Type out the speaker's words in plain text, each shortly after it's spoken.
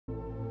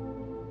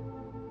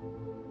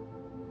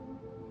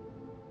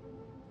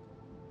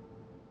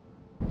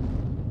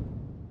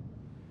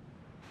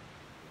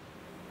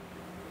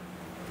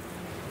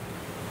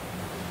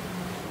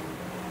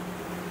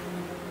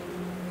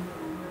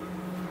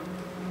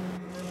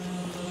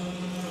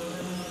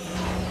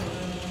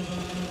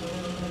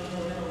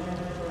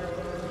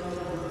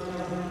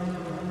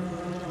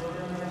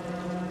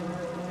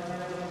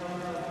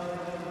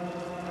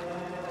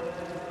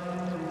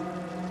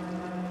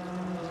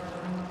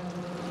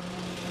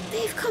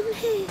They've come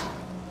here.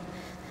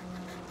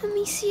 Let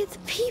me see the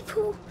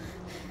people.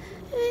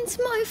 It's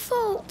my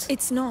fault.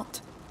 It's not.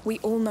 We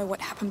all know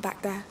what happened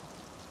back there.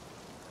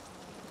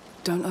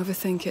 Don't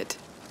overthink it.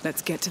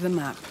 Let's get to the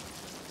map.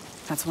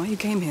 That's why you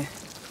came here.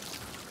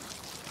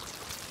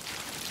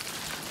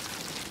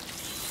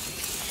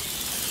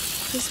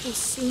 This will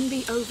soon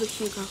be over,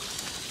 Hugo.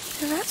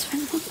 The rats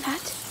won't want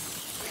that.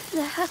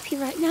 They're happy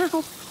right now.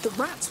 The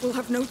rats will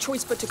have no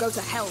choice but to go to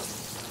hell.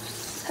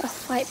 They'll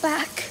fight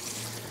back.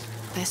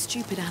 They're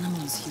stupid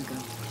animals, Hugo.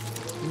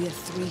 We are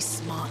 3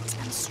 smart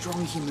and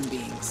strong human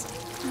beings.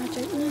 I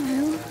don't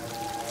know.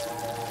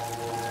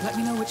 Let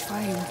me know which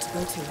fire you want to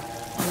go to.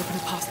 I'll open a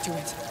path through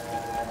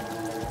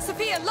it.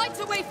 Sophia, light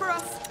the way for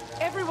us!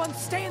 Everyone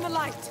stay in the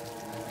light!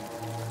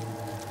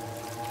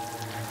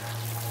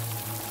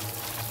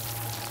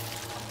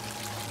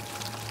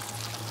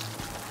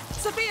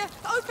 Sophia,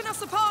 open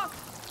us a path!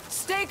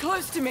 Stay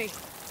close to me!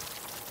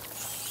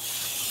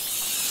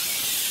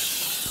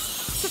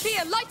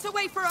 Sophia, light the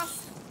way for us!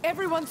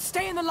 Everyone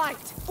stay in the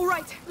light! All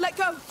right, let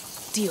go!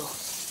 Deal.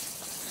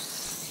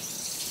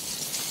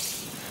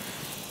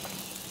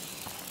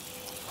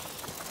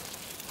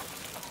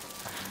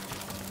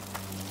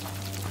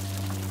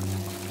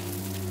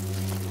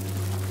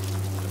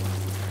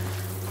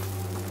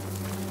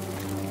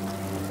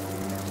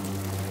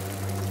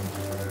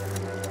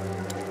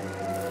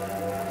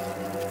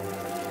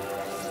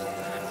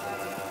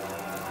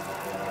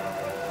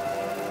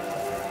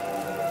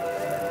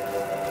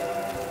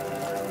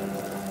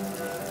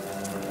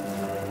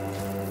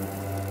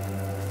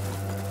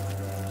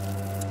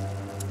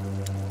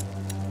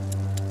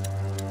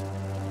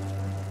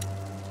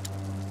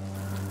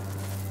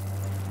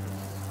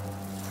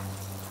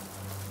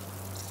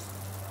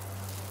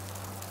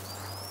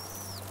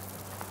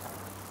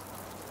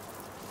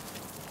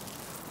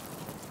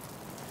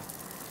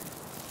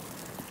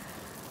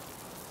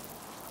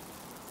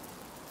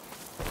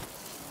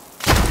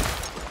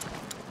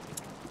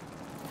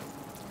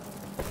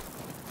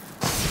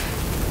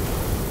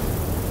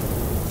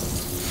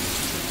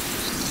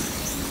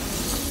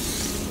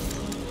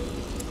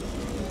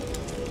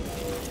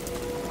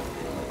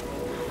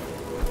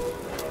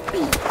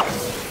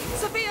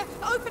 Sophia,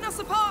 open us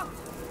a path!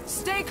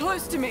 Stay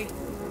close to me!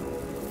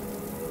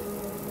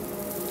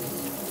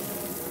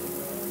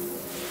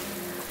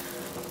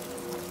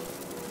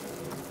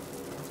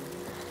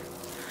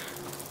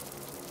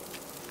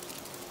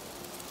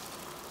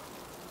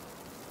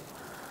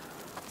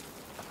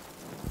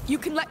 You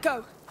can let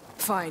go.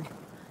 Fine.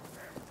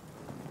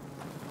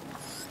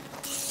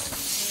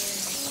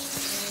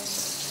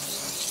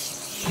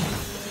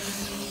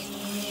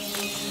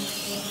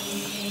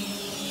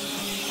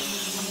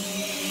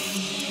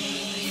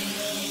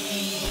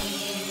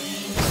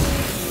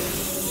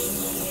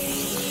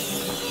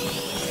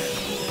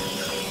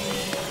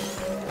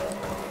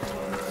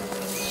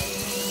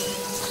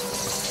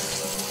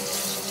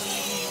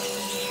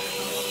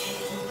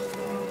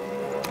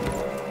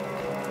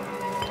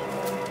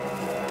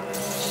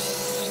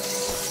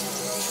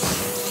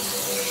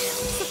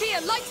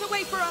 Light the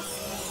way for us!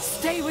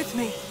 Stay with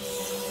me!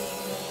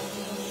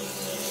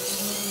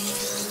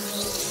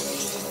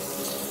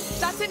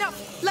 That's enough!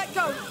 Let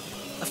go!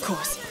 Of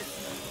course.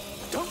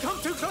 Don't come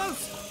too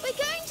close! We're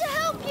going to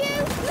help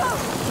you! No!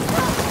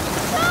 No!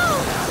 No!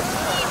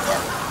 Please!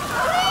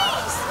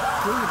 Please!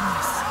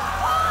 Goodness.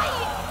 Why?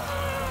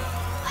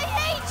 I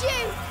hate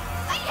you!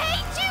 I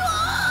hate you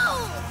all!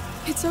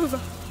 It's over.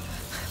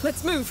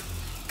 Let's move.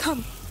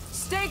 Come.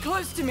 Stay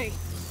close to me.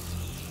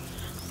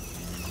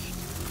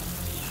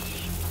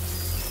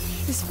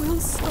 This will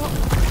stop.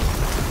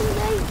 Too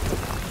late.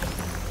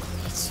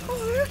 It's all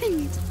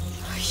ruined.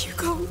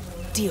 Hugo.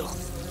 Deal.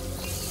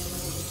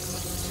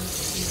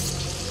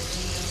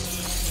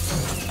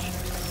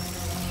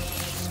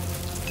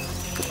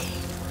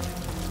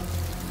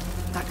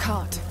 That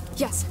cart.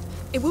 Yes,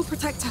 it will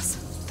protect us.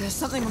 There's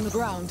something on the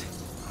ground.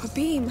 A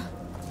beam.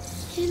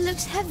 It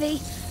looks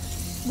heavy.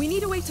 We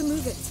need a way to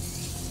move it.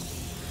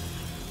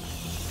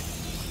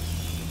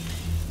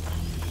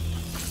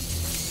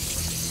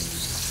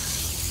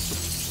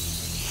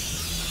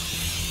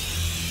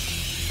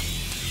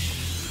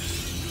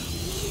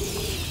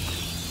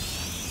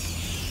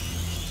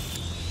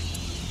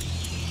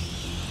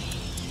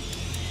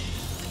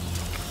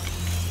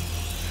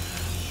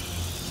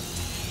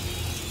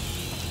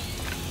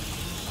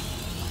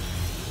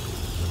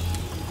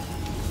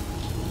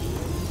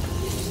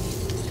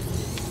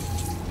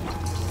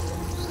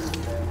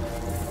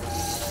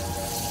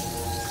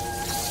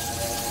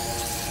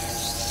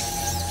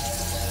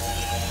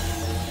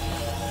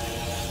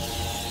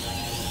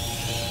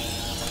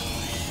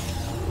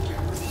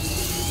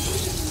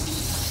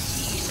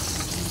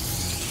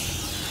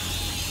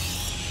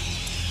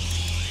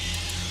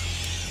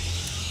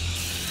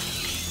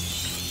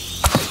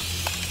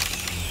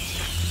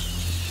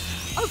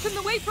 Open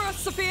the way for us,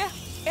 Sophia!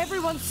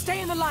 Everyone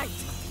stay in the light!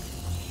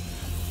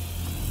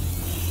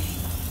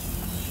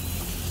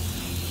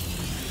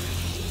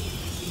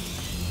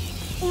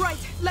 All right,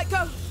 let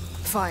go!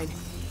 Fine.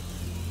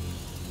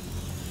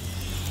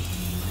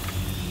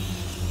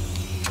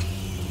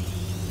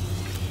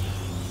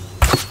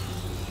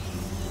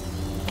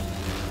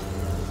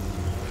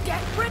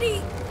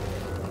 Steady!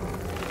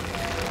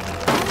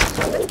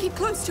 Let's keep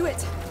close to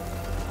it.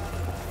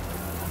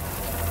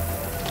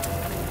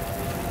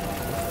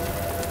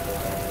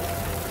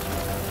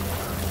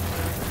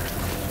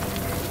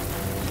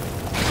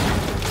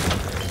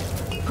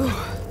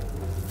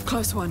 Whew.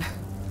 Close one.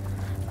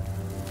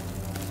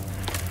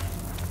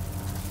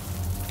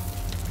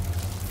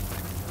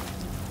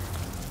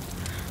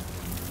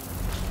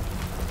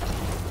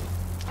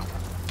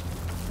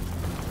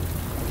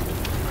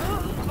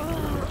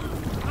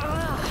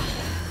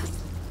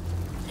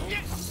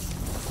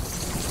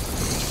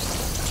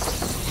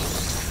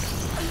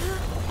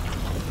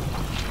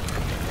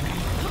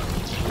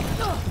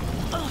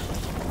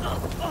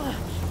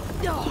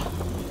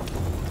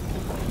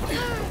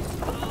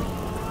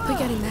 We're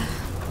getting there.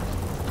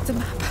 The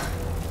map.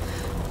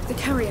 The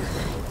carrier.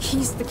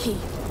 He's the key.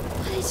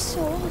 But it's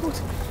so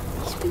old.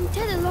 He's been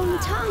dead a long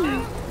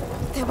time.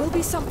 There will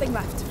be something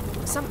left.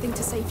 Something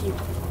to save you.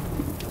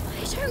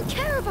 I don't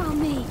care about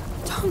me.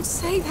 Don't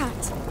say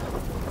that.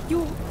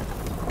 You're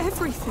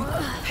everything.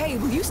 Hey,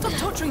 will you stop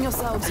torturing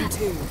yourselves, you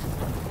two?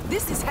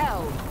 This is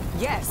hell,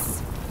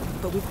 yes.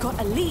 But we've got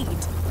a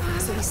lead.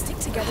 So we stick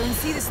together and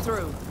see this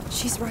through.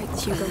 She's right,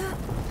 Hugo.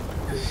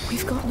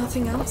 We've got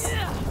nothing else.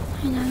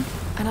 I know.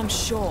 And I'm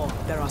sure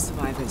there are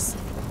survivors.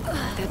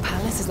 Their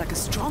palace is like a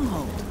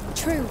stronghold.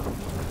 True.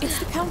 It's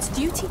the Count's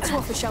duty to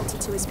offer shelter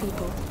to his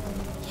people.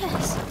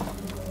 Yes.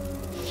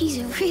 He's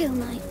a real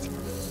knight.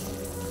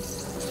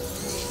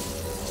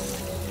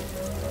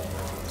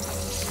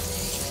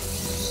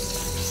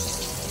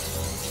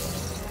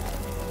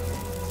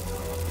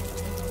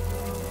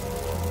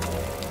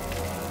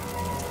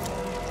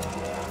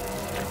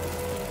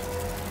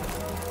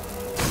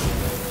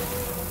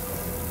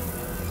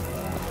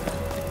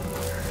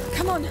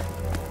 Come on.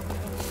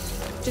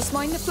 Just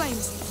mind the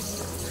flames.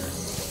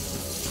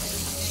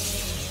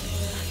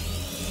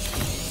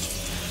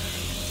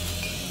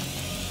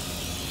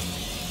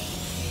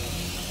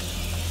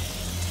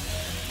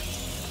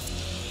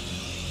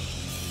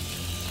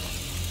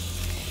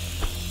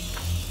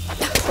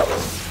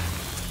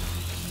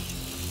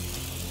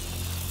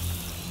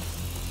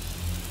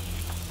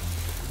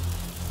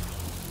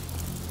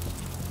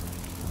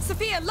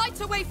 Sophia,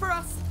 light a way for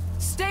us!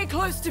 Stay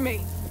close to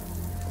me.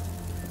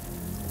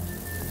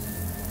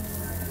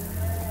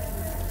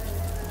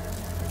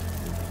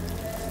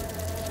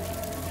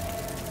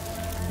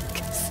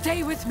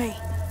 Stay with me.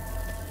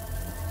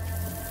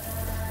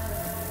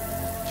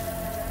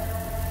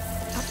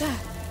 Up there.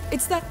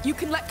 It's that you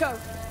can let go.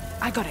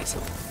 I got it.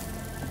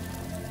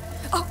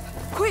 Oh,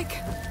 quick!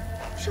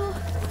 Sure.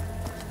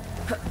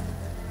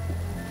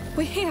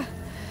 We're here.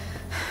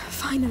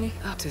 Finally.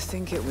 To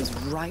think it was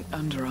right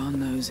under our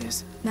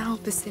noses. Now,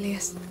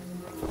 Basilius.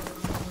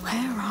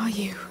 Where are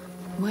you?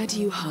 Where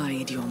do you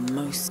hide your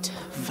most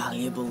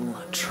valuable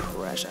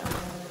treasure?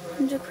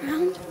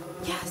 Underground?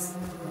 Yes.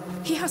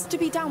 He has to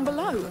be down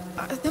below.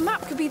 The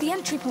map could be the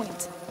entry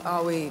point.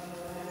 Are we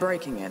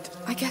breaking it?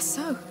 I guess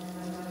so.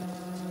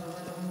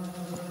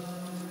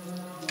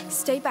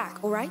 Stay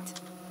back, all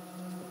right?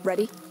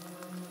 Ready?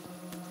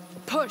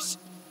 Push.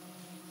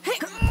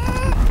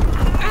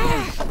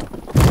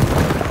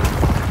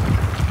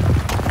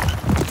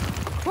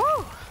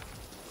 Whoa!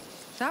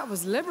 That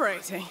was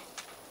liberating.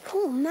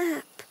 Poor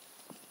map.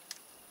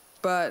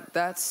 But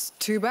that's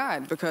too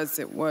bad because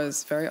it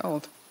was very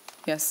old.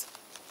 Yes.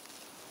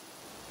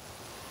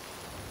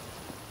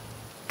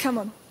 Come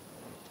on.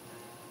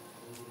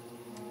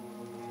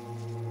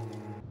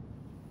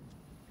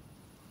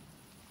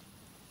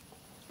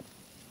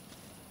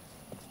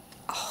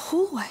 A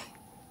hallway.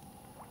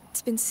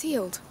 It's been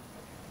sealed.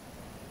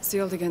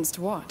 Sealed against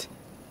what?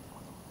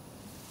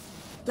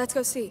 Let's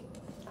go see.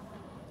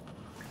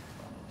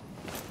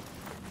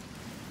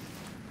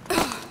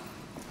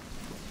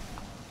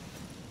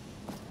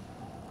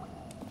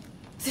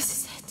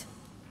 This is it.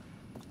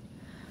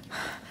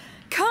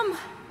 Come!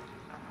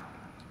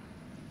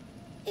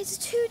 It's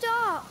too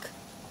dark.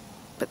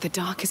 But the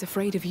dark is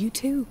afraid of you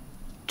too.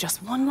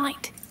 Just one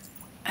light,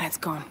 and it's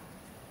gone.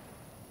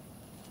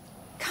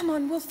 Come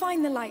on, we'll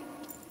find the light.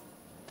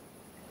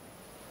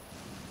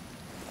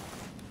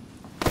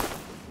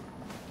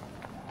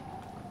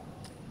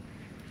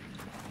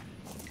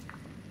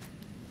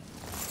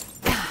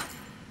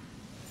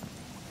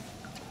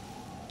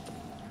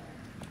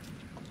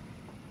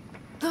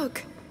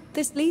 Look,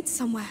 this leads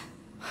somewhere.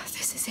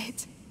 This is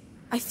it.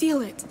 I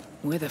feel it.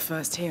 We're the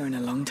first here in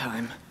a long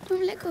time.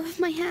 Don't let go of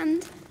my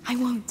hand. I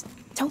won't.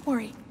 Don't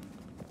worry.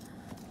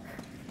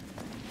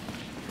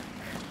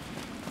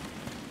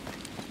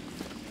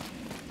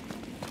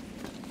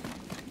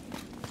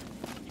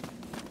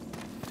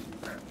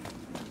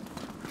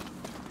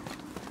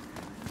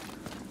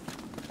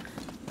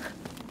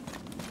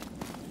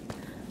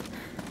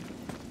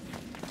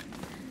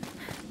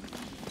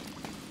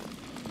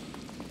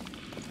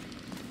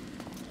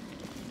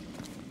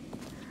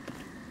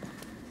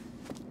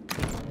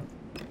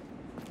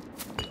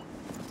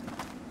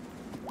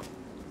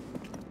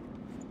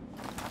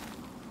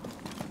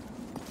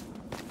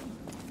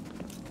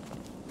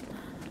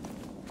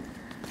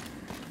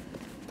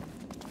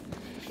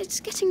 It's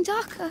getting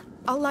darker.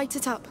 I'll light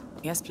it up.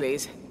 Yes,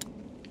 please.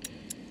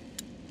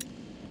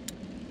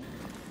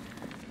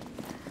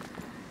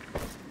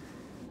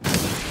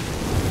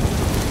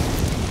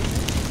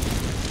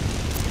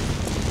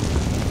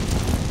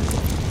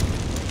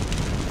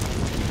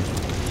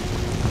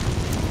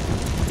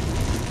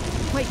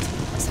 Wait,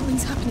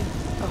 something's happening.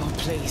 Oh,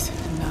 please,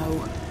 no.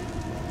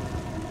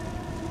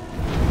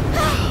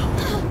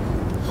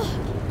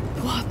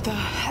 What the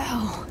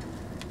hell?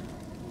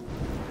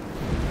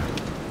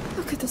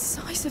 Look at the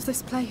size of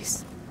this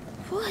place.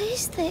 What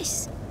is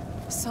this?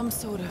 Some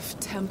sort of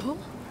temple?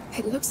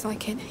 It looks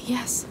like it,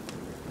 yes.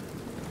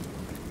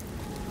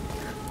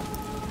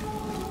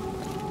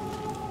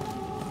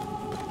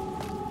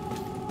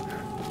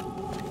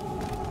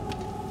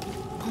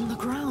 On the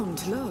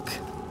ground, look.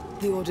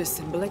 The Order's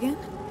symbol again?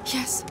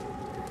 Yes,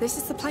 this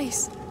is the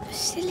place.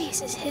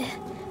 Basilius is here.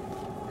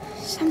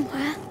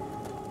 Somewhere.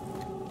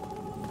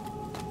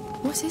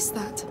 What is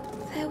that?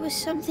 There was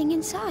something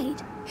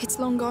inside. It's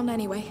long gone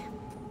anyway.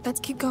 Let's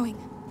keep going.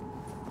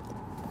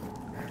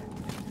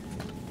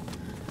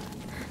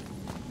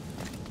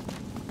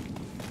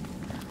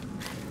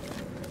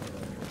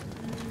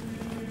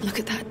 Look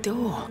at that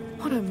door.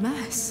 What a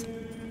mess.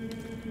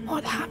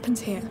 What happened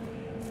here?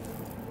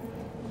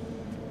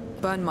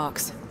 Burn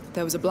marks.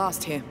 There was a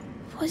blast here.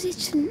 Was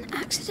it an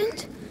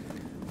accident?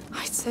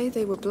 I'd say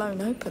they were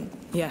blown open.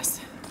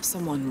 Yes,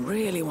 someone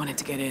really wanted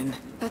to get in.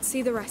 Let's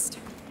see the rest.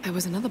 There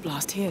was another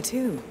blast here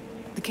too.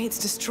 The gate's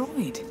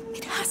destroyed.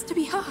 It has to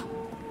be her.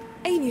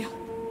 Alia.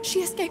 She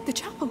escaped the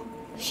chapel.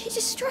 She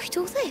destroyed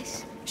all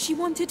this. She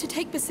wanted to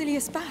take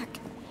Basilius back.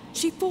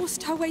 She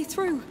forced her way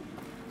through.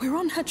 We're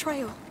on her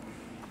trail.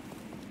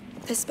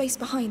 There's space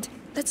behind.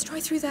 Let's try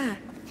through there.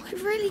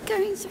 We're really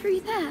going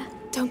through there.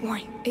 Don't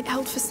worry. It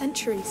held for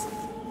centuries.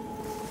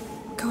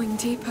 Going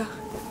deeper.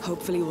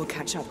 Hopefully we'll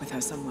catch up with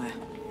her somewhere.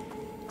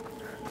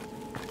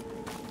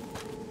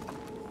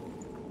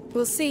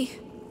 We'll see.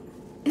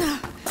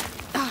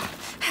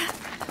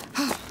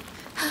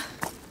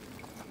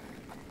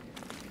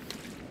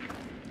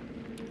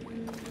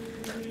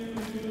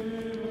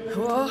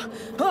 Whoa!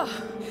 Oh!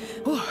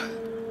 Whoa!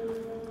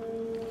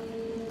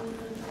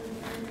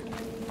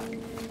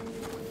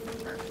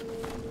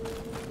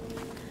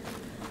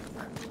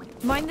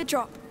 Mind the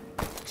drop.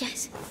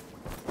 Yes.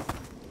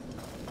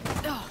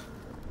 Oh.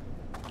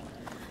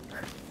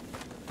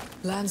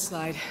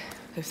 Landslide.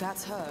 If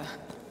that's her,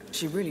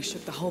 she really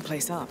shook the whole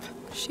place up.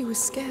 She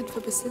was scared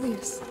for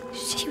Basilius.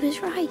 She was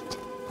right.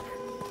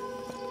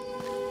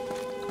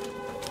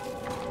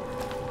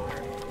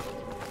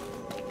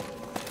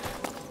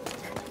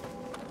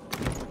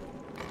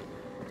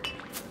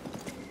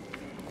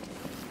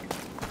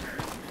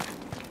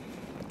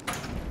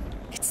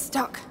 It's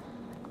stuck.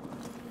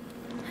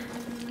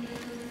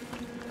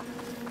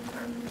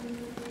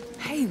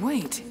 Hey,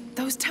 wait.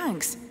 Those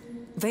tanks.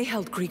 They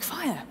held Greek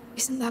fire.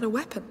 Isn't that a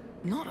weapon?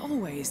 Not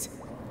always.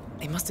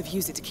 They must have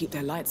used it to keep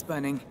their lights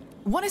burning.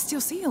 One is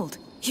still sealed.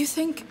 You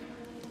think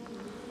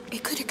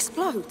it could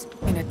explode?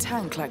 In a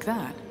tank like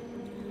that?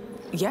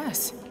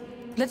 Yes.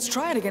 Let's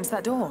try it against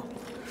that door.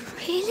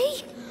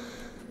 Really?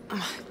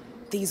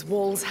 These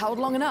walls held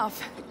long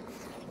enough.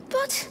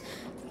 But...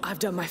 I've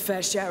done my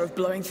fair share of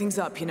blowing things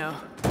up, you know.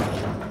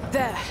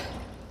 There.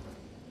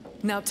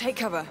 Now take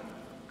cover.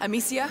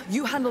 Amicia,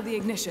 you handle the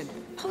ignition.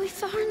 are we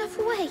far enough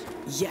away?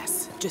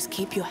 Yes, just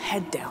keep your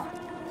head down.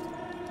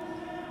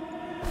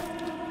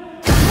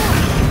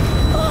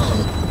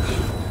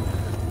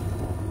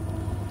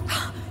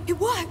 It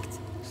worked!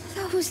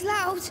 That was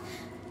loud.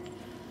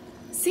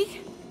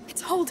 See?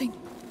 It's holding.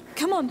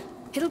 Come on,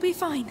 it'll be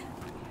fine.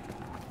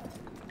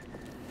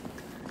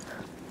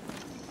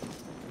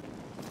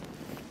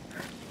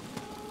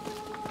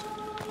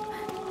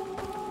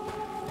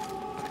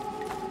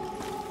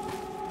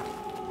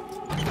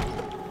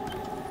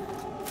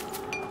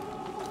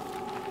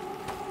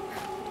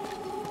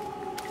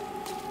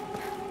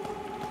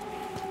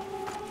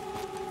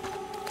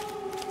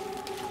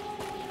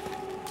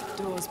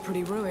 Door's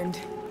pretty ruined.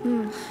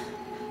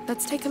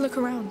 Let's take a look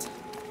around.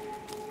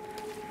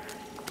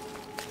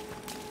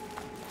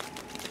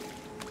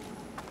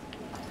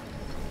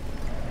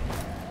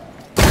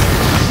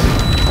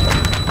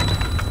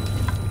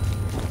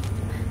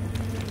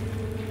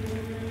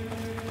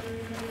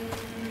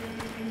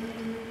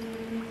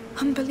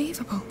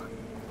 Unbelievable.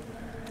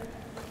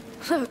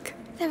 Look,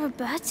 There are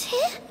birds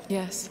here?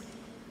 Yes.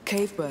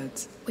 Cave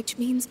birds. which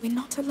means we're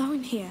not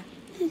alone here.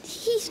 And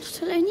he's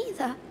not alone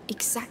either.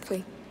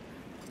 Exactly.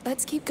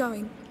 Let's keep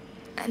going,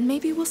 and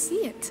maybe we'll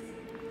see it.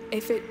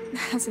 If it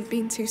hasn't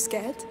been too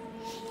scared.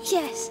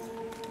 Yes.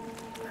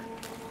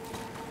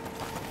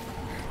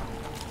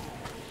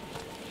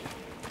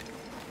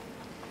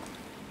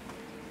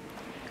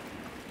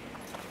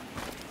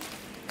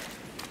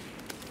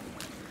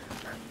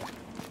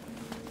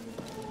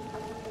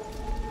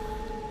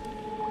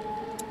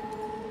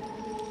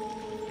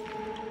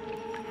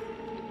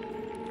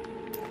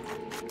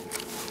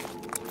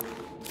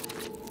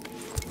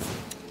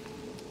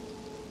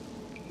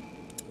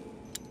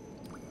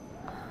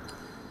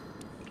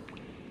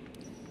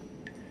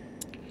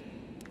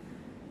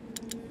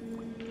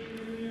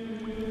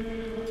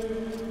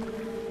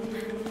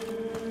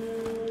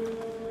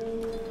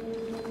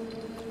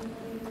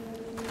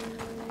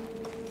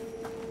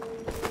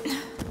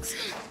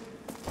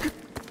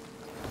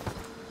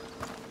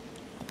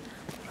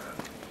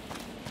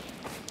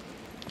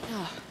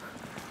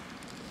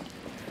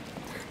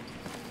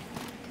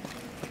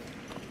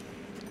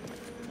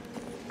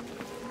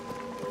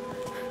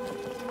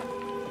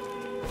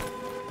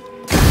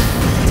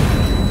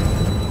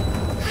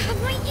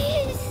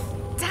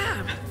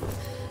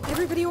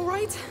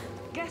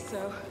 Guess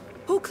so.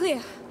 All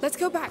clear. Let's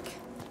go back.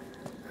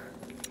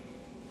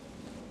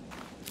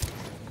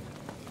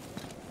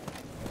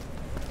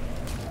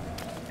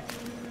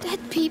 Dead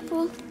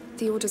people.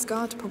 The Order's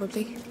guard,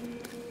 probably.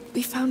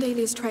 We found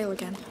Alia's trail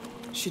again.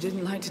 She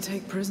didn't like to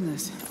take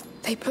prisoners.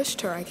 They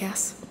pushed her, I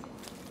guess.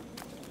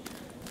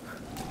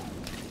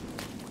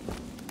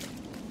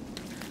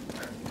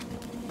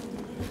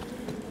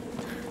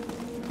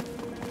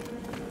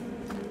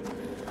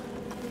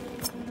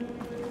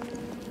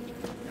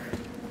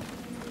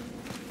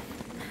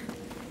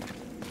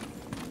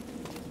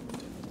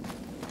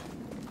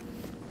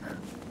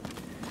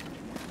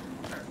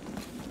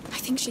 I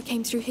think she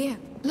came through here.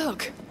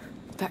 Look!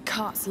 That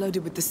cart's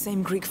loaded with the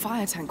same Greek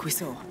fire tank we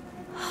saw.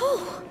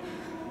 Oh,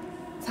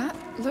 That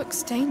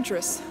looks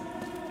dangerous.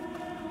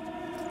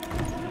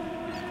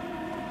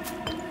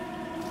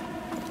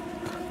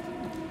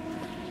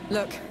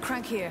 Look,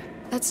 crack here.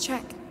 Let's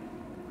check.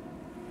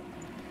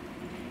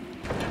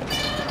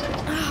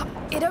 Ah,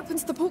 it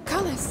opens the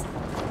portcullis.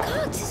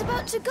 God, it's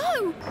about to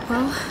go.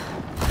 Well,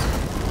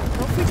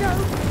 off we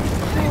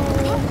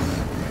go.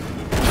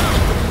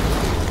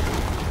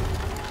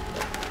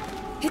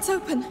 It's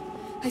open,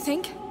 I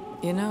think.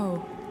 You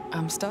know,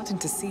 I'm starting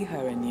to see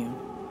her in you.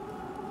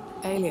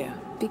 Alia,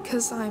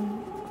 Because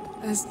I'm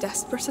as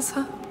desperate as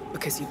her?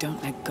 because you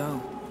don't let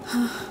go.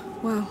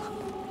 Well,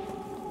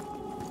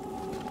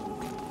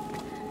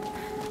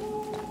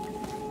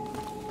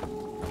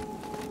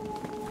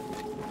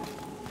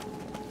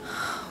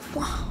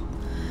 wow.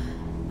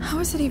 How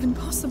is it even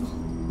possible?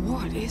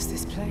 What is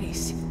this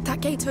place?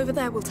 That gate over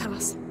there will tell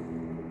us.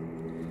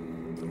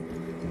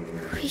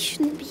 We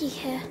shouldn't be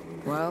here.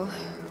 Well,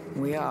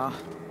 we are.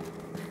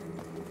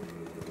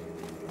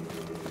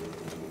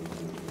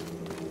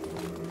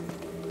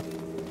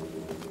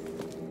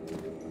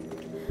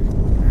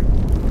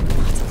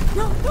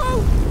 No,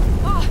 no!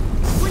 Ah!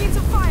 We need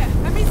some fire!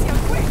 Amicia,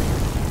 quick!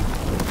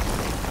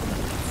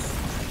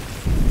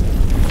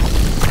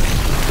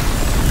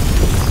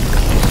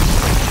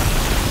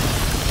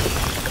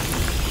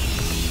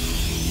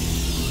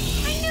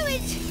 I knew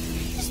it!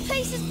 This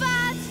place is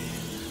bad!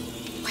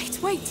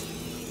 Wait.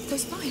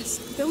 Those fires,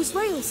 those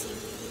rails.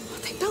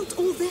 They built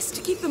all this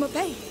to keep them at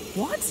bay.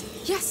 What?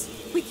 Yes,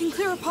 we can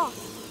clear a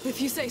path.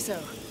 If you say so.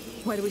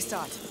 Where do we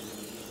start?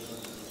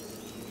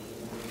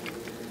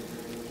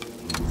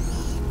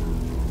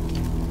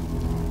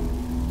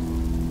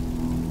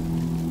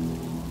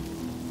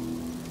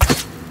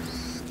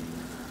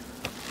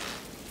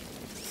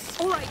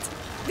 All right,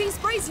 these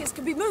braziers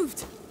can be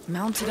moved.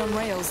 Mounted on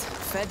rails,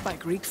 fed by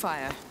Greek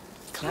fire.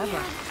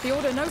 Clever. The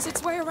Order knows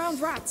its way around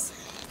rats.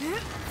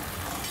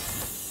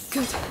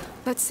 Good.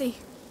 Let's see.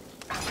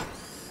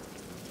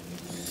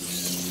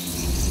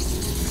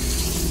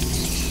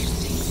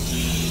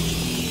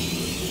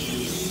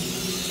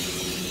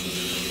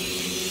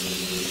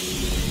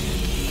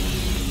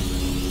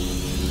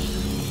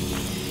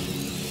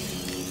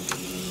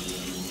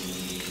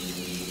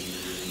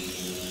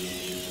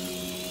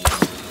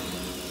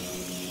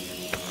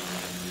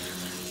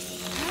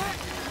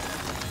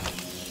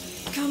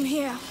 Come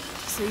here.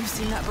 So you've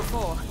seen that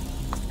before?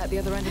 At the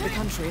other end of the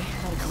country?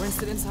 Not a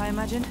coincidence, I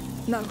imagine?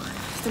 No,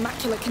 the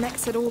macula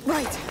connects it all.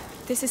 Right,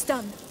 this is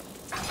done.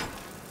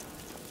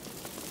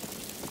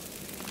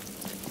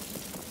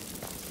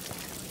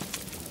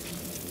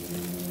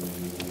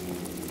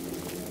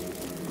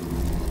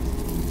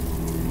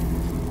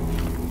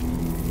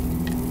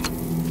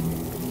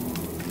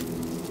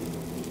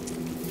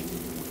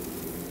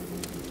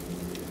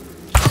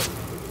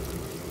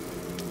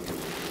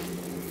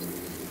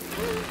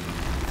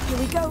 Here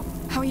we go.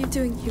 How are you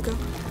doing, Hugo?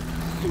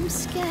 I'm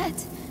scared.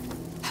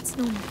 That's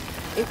normal.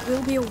 It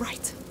will be all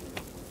right.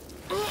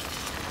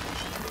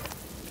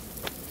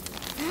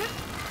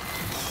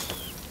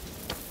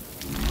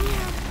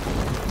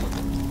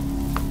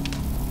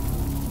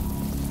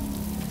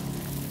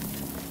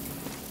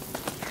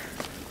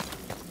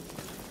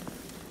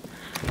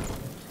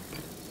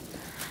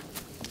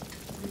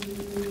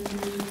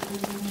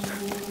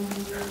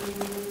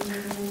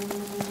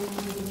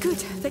 Good.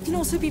 They can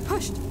also be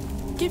pushed.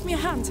 Give me a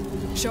hand.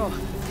 Sure.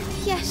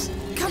 Yes.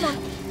 Come on.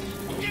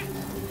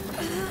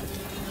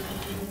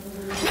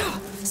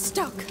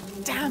 Stuck.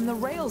 Damn, the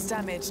rail's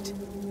damaged.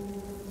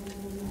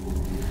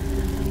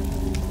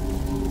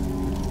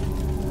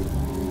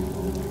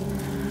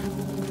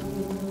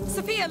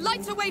 Sophia,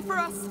 light a way for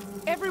us.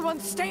 Everyone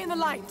stay in the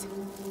light!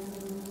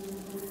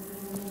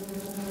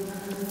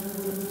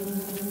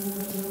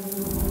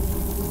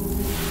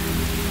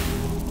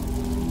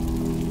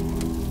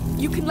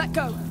 You can let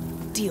go.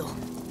 Deal.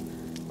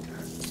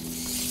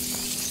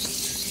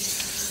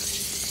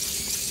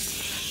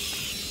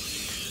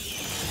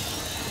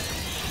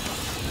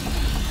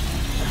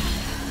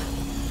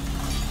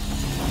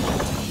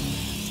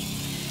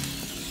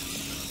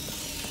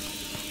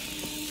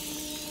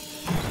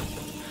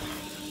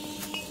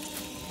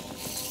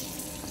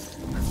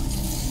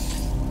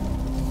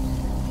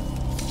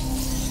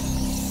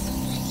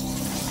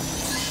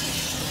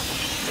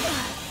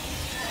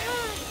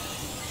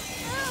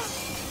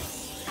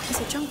 There's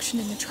a junk malfunction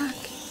in the track.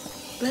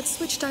 Let's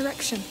switch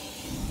direction.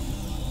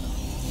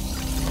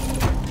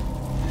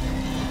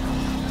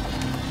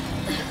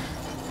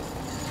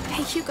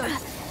 Hey, Hugo.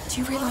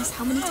 Do you realize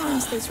how many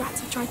times those rats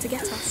have tried to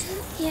get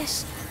us?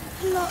 Yes,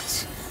 a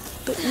lot.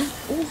 But we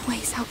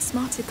always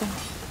outsmarted them.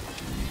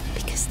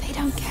 Because they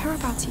don't care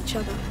about each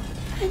other.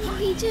 And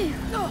we do.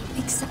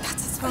 Except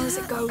that's as far as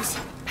it goes.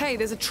 Hey,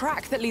 there's a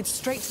track that leads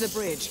straight to the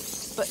bridge.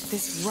 But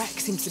this wreck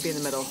seems to be in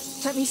the middle.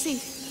 Let me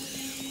see.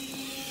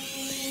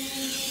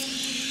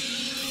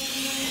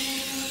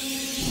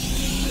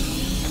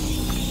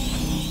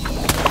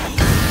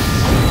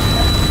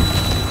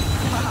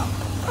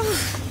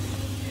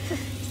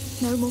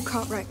 No more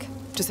cart wreck.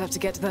 Just have to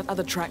get to that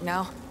other track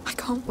now. I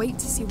can't wait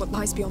to see what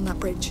lies beyond that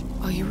bridge.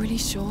 Are you really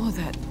sure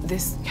that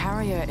this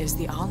carrier is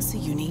the answer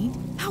you need?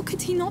 How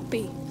could he not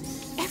be?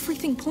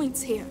 Everything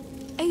points here.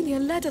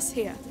 Alien led us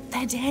here.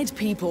 They're dead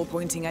people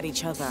pointing at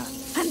each other.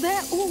 And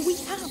they're all we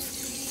have.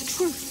 The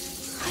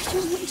truth. I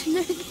don't want to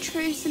know the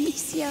truth,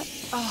 Amicia.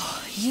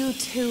 Oh, you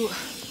two.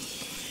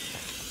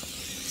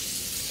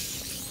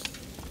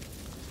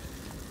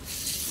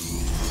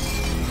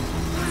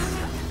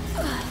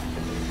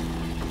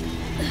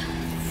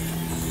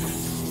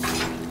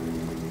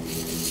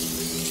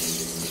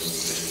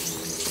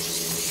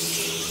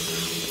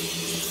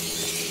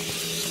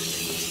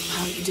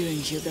 How are you doing,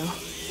 Hugo?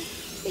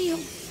 Feel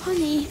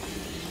funny.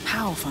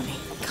 How funny?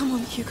 Come on,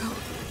 Hugo.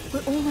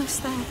 We're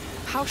almost there.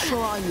 How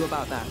sure are you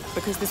about that?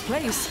 Because this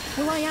place...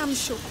 Well, I am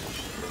sure.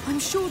 I'm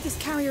sure this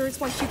carrier is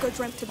why Hugo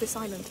dreamt of this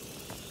island.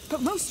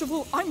 But most of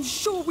all, I'm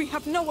sure we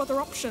have no other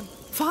option.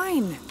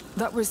 Fine.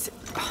 That was...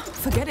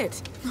 forget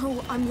it.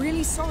 No, I'm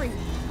really sorry.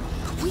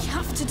 But we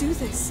have to do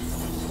this.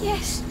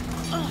 Yes.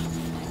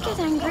 Get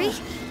angry.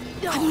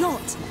 I'm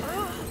not.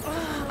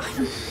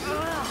 I'm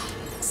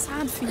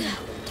sad for you.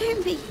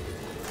 Don't be.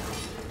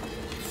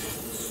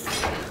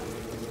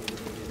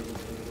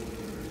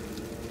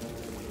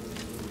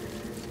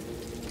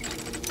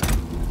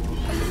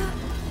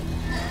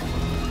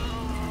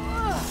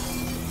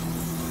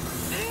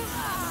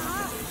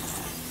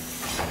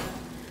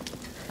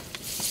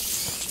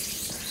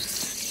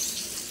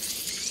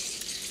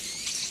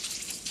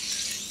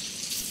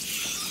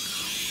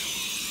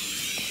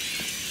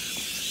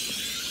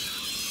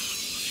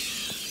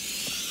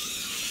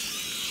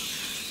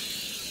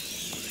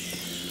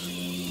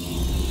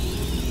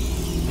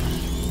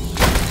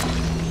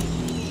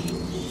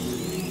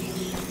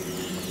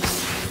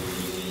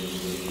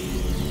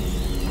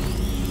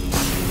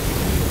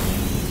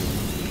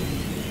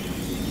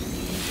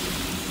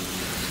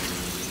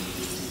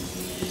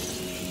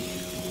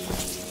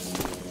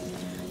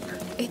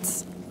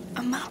 It's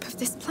a map of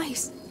this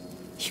place.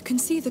 You can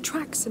see the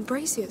tracks and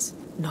braziers.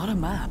 Not a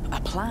map, a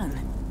plan.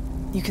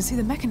 You can see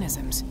the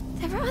mechanisms.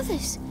 There are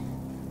others.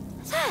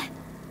 There.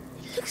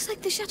 It looks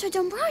like the Chateau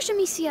d'Ombrage,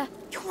 Amicia.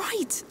 You're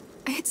right.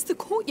 It's the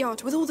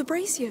courtyard with all the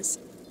braziers.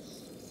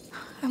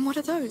 And what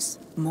are those?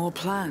 More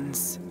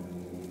plans.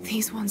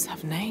 These ones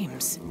have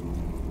names.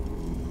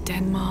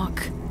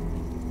 Denmark,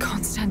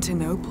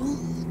 Constantinople?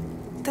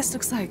 This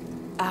looks like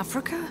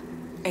Africa?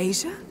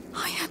 Asia?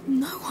 I had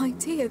no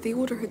idea the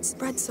order had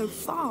spread so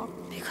far.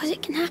 Because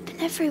it can happen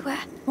everywhere.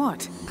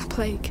 What? A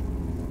plague.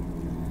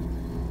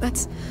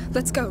 Let's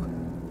go.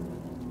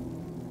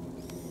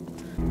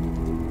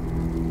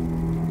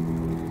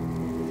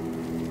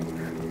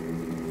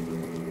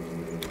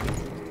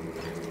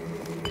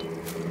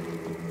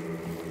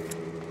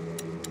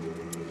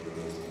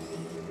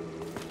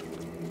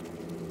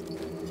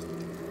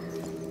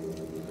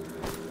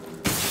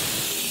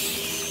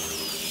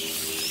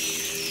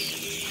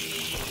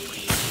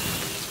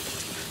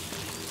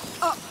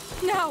 Up,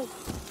 now!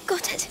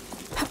 Got it.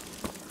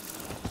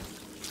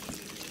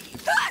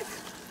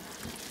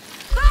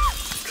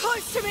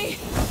 Close to me!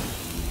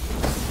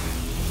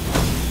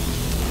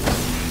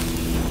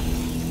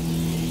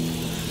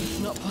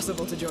 Not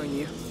possible to join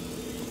you.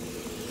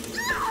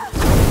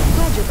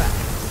 Glad you're back.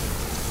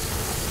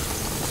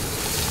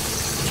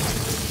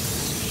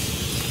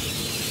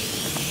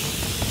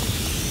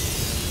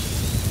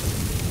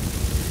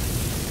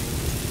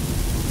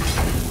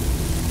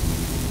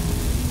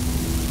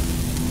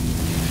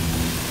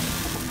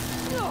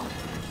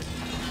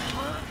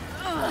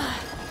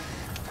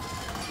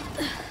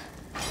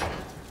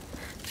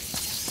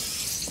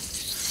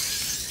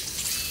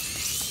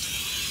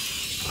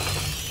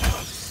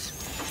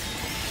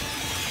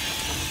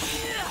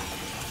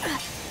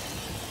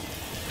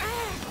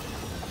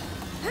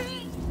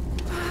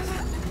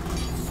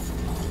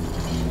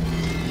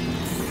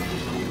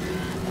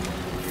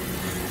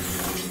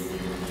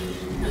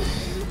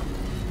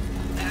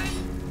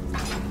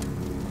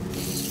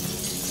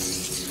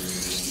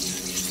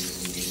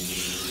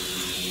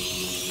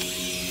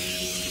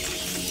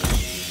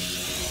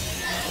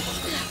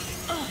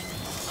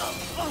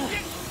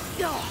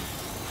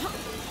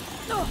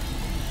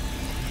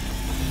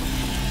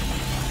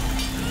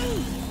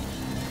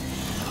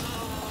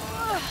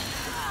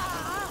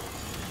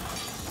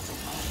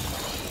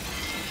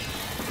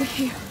 We're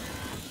here.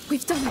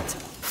 We've done it.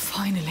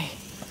 Finally.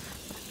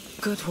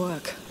 Good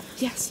work.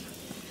 Yes.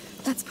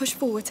 Let's push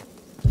forward.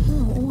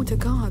 More Order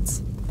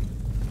guards.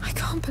 I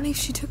can't believe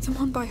she took them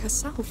on by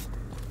herself.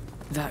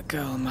 That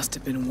girl must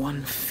have been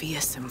one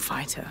fearsome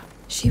fighter.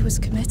 She was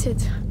committed.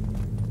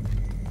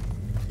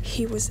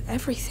 He was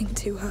everything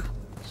to her.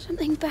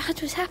 Something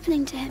bad was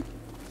happening to him.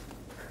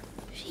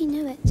 She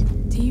knew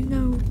it. Do you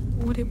know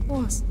what it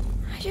was?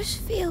 I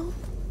just feel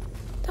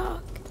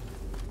dark.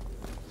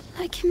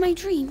 Like in my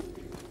dream.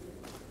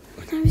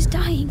 When I was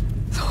dying.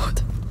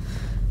 Lord,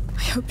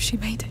 I hope she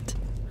made it.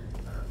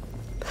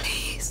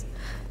 Please,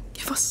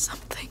 give us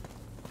something.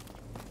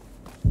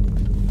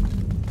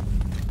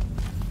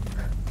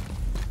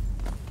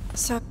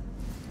 So...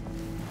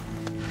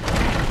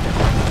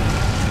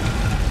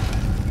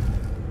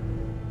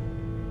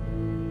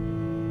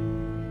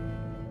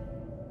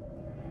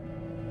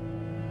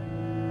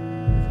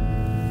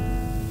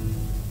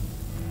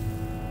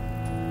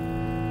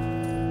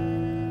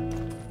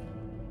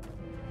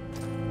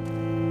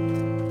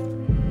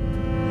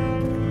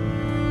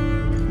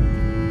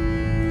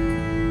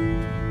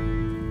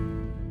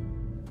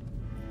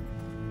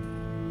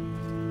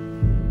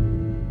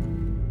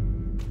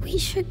 We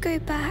should go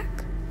back.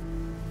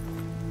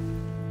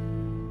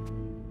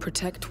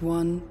 Protect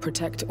one,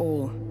 protect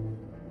all.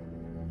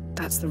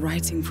 That's the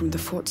writing from the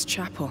fort's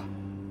chapel.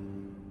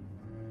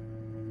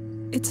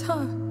 It's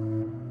her.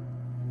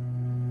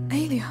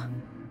 Aelia.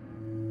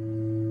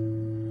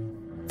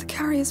 The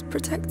carrier's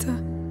protector.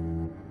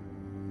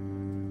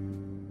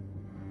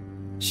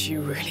 She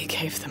really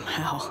gave them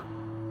hell.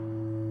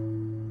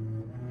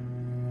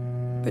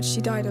 But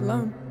she died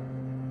alone.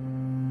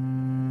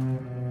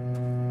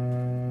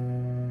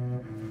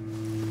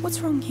 What's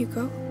wrong,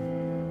 Hugo?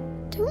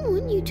 Don't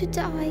want you to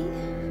die.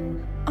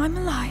 I'm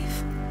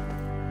alive.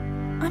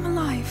 I'm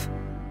alive.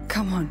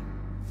 Come on.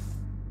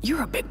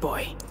 You're a big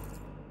boy.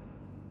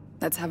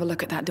 Let's have a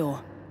look at that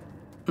door.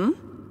 Hmm?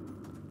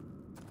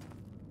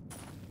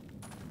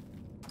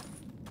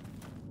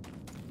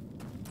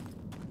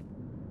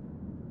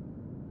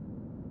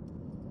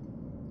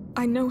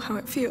 I know how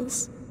it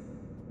feels.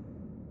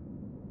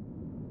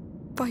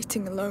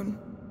 Fighting alone.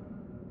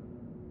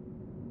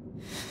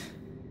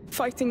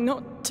 Fighting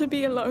not to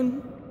be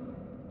alone.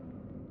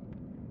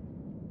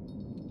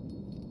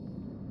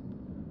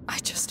 I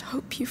just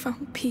hope you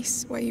found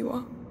peace where you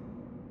are.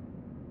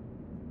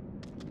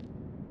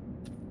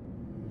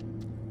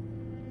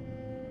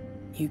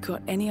 You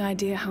got any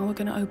idea how we're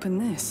gonna open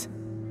this?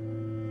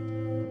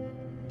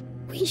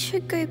 We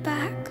should go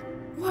back.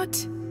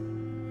 What?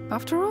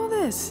 After all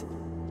this?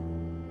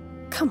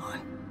 Come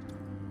on.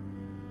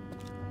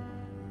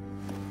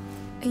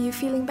 Are you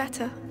feeling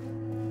better?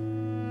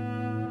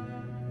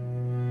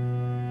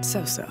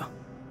 So-so.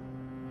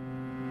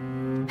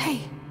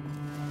 Hey,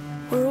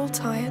 we're all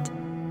tired,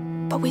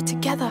 but we're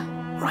together,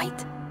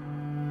 right?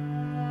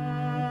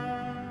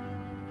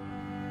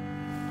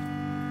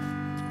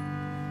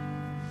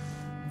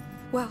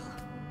 Well,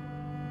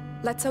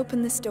 let's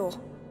open this door.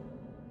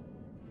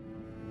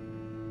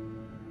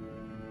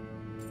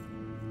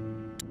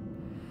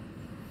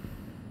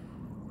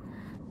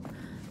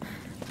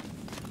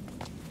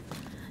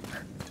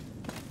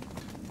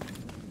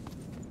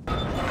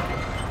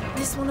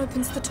 This one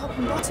opens the top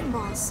and bottom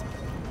bars.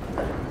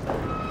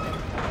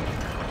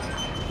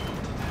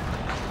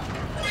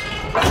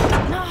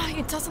 Nah,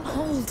 it doesn't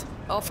hold.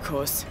 Of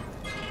course.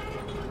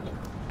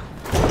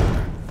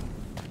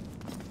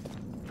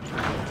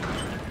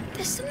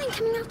 There's something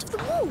coming out of the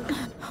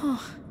wall.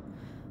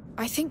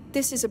 I think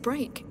this is a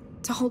brake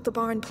to hold the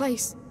bar in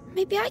place.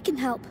 Maybe I can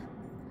help.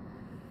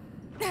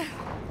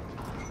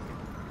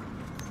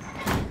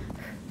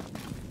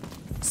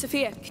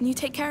 Sophia, can you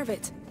take care of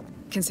it?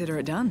 Consider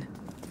it done.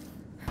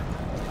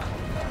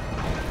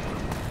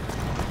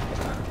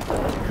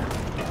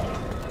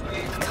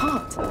 I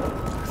can't.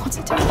 What's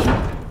it doing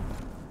here?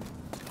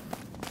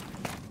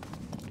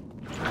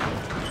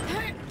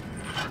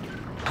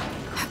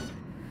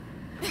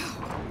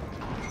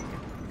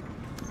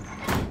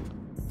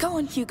 Go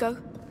on, Hugo.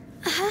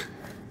 Uh-huh.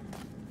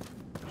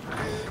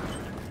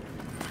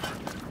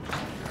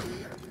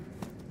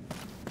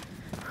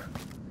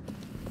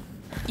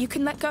 You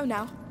can let go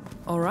now.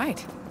 All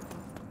right.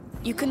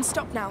 You can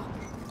stop now.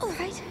 All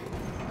right.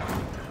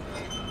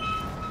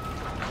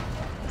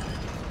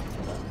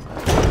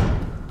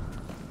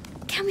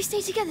 Can we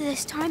stay together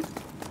this time?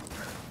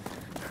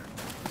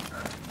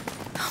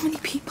 How many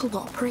people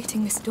are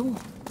operating this door?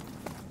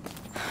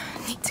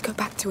 I need to go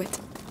back to it.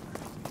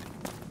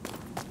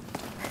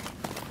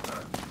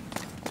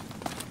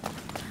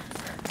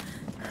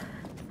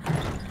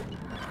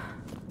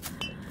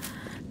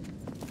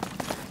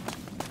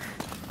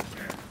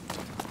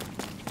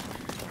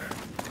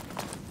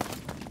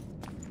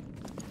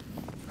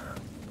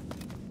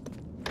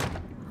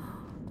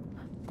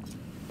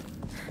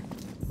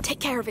 Take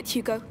care of it,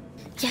 Hugo.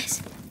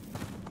 Yes.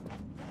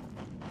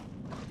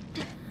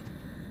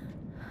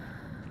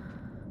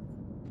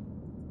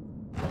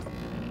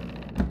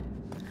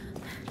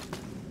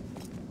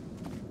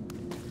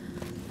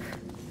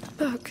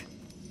 Look.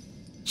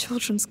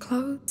 Children's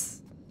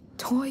clothes,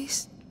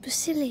 toys.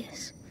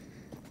 Basilius.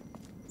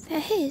 They're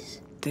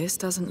his. This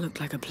doesn't look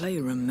like a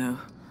playroom, though.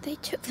 They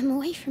took them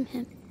away from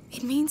him.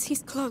 It means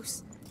he's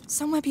close.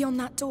 Somewhere beyond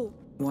that door.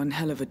 One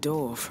hell of a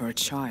door for a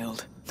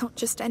child. Not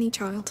just any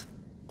child.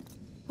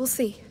 We'll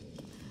see.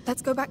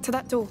 Let's go back to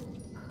that door.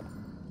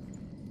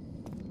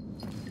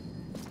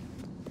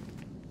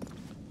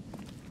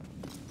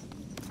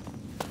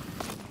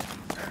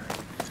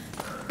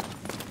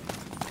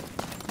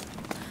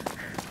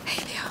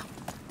 Alia,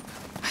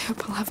 I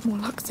hope I'll have more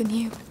luck than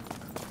you.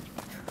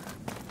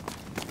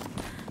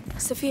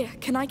 Sophia,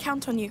 can I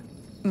count on you?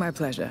 My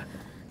pleasure.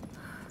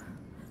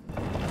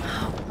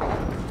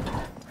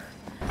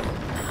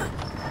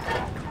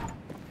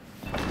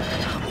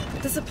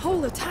 There's a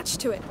pole attached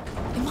to it.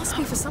 It must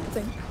be for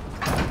something.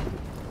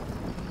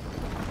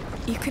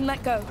 You can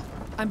let go.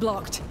 I'm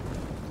blocked.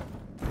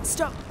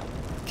 Stop.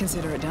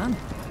 Consider it done.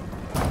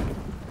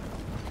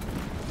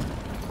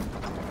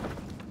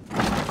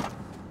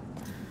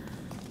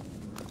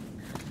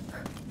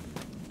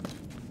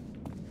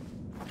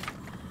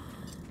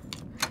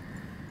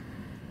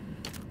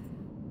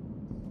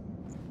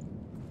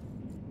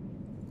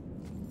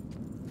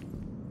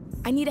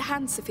 I need a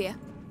hand, Sophia.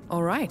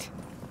 All right.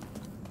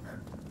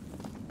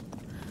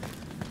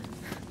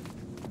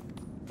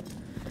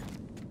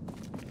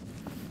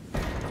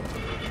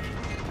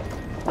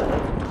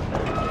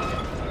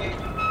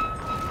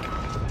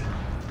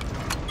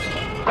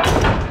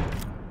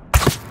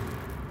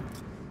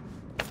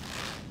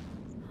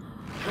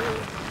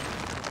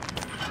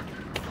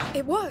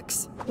 It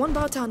works. One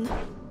bar done.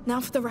 Now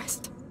for the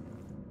rest.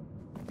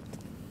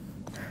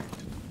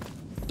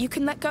 You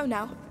can let go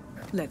now.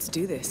 Let's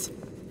do this.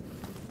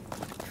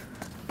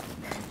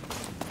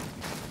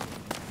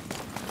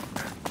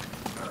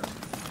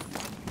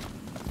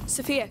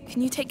 Sophia,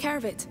 can you take care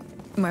of it?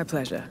 My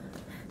pleasure.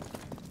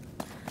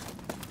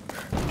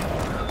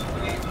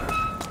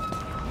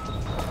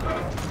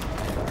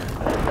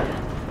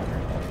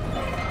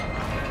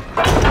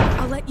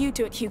 I'll let you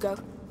do it, Hugo.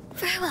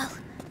 Very well.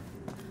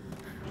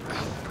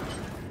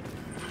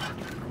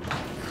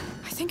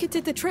 I think it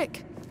did the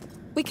trick.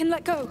 We can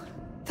let go.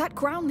 That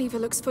ground lever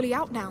looks fully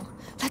out now.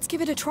 Let's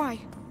give it a try.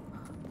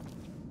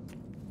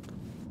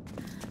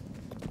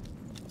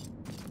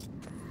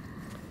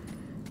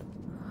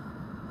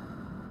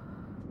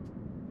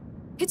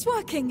 It's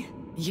working!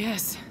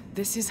 Yes,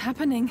 this is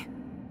happening.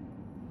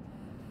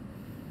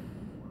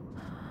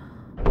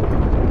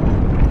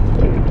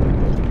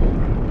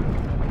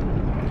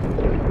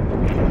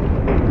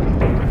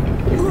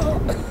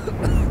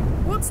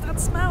 What's that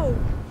smell?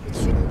 It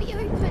shouldn't be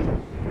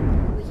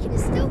open. We can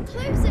still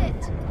close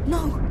it.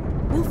 No,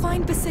 we'll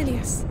find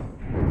Basilius.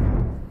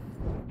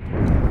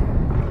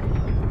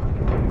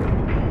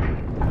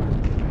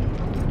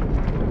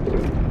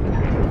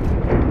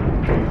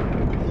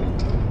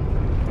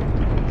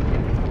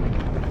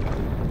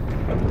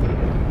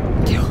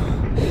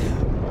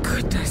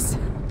 Goodness.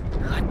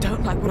 I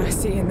don't like what I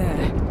see in there.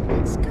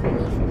 Let's go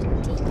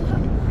even deeper.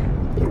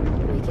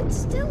 We can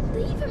still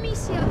leave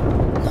Amicia.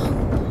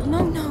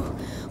 No.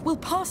 We'll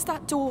pass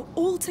that door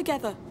all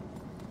together.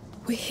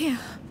 We're here.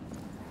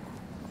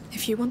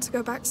 If you want to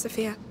go back,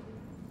 Sophia,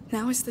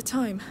 now is the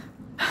time.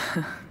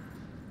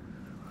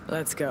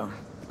 Let's go.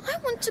 I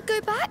want to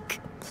go back.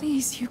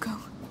 Please, Hugo.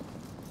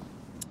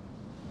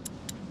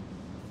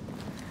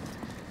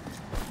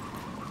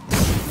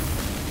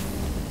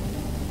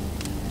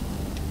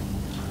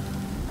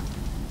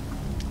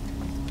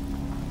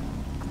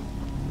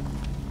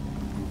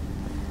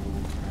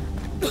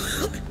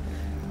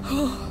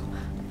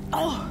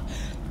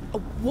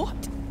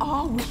 What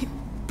are we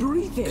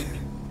breathing?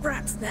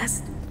 Rat's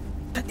nest.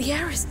 But the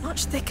air is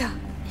much thicker.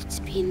 It's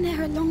been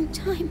there a long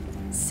time.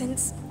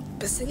 Since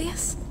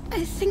Basilius?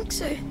 I think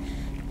so.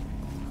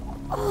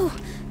 Oh,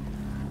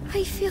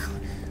 I feel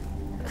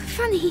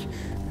funny.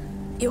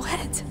 Your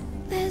head.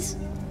 There's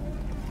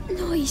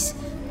noise.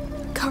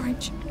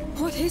 Courage.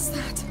 What is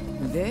that?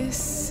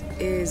 This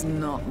is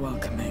not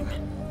welcoming.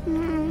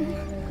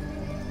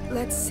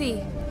 Let's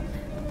see.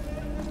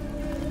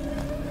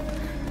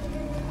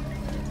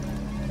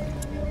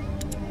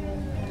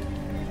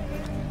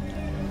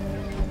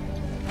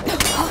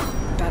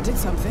 That did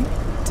something.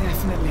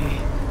 Definitely.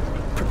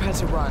 Prepare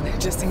to run,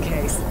 just in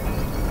case.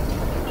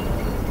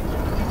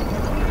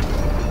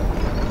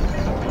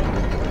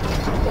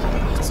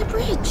 It's a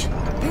bridge.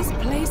 This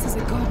place is a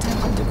goddamn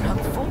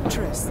underground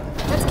fortress.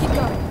 Let's keep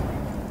going.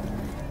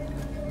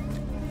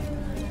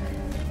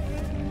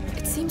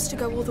 It seems to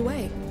go all the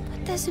way.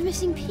 But there's a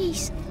missing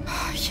piece.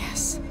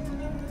 Yes.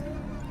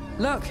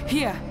 Look,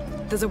 here.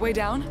 There's a way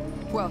down.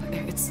 Well,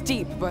 it's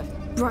steep, but...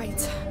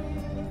 Right.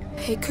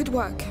 It could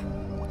work.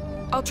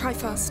 I'll try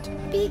first.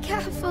 Be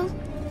careful.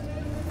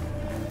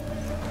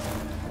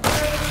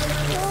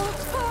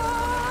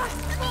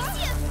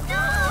 Amicia,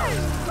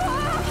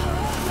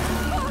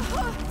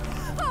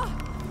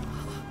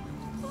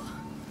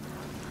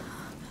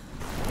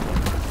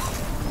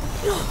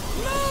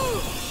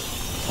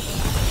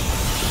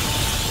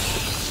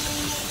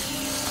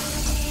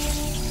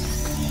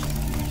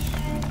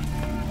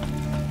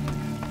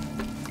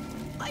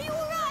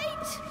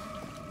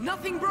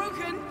 Nothing broken!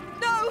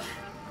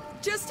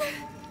 Just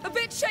a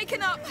bit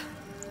shaken up.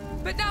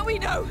 But now we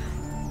know.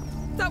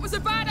 That was a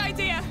bad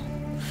idea.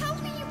 How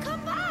can you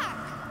come back?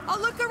 I'll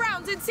look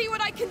around and see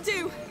what I can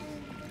do.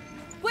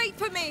 Wait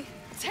for me.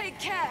 Take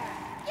care.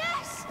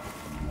 Yes!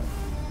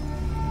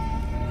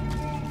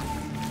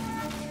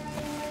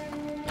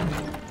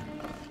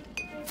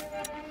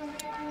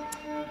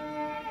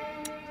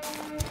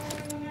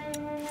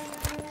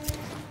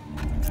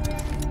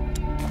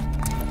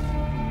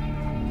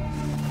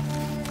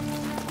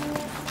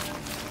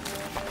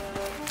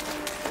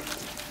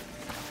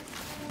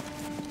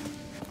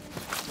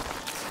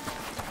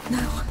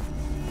 Now,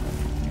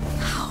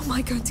 how am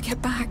I going to get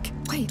back?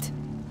 Wait,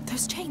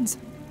 those chains,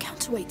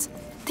 counterweights,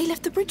 they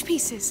left the bridge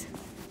pieces.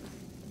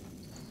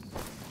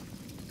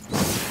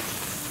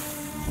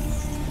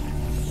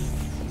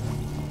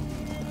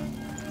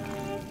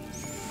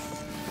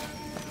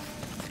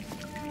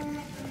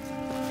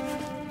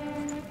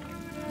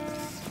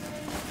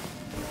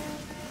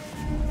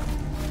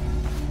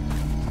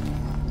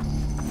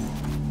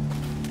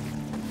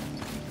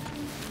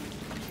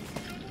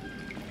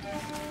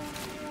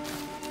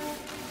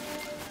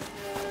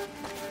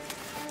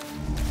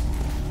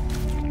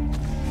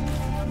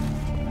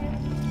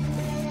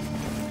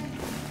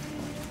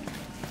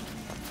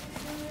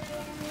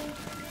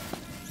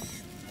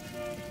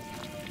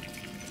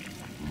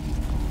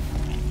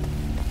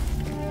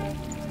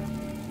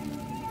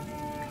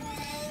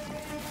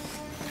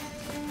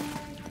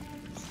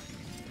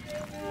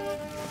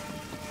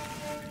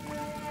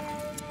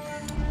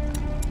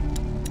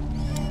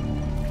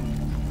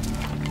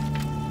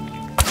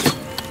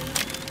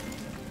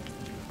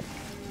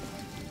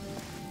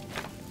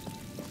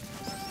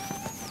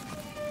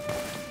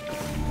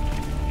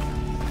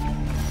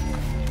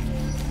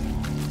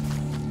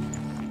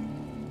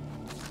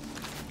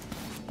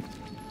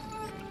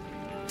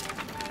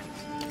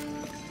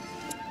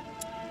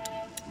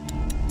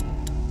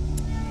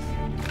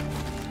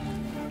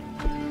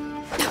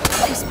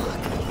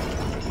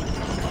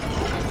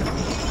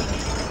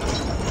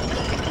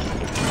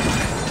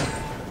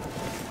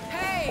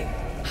 Hey!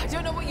 I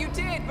don't know what you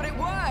did, but it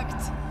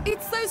worked!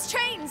 It's those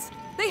chains!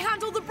 They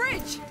handle the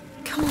bridge!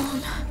 Come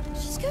on.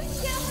 She's going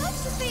to get help,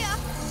 Sophia!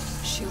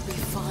 She'll be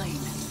fine.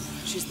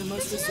 She's the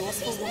most There's another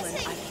resourceful piece woman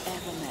missing. I've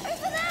ever met.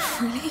 Over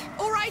there! Really?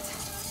 All right,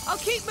 I'll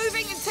keep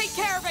moving and take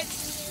care of it.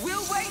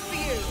 We'll wait for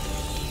you!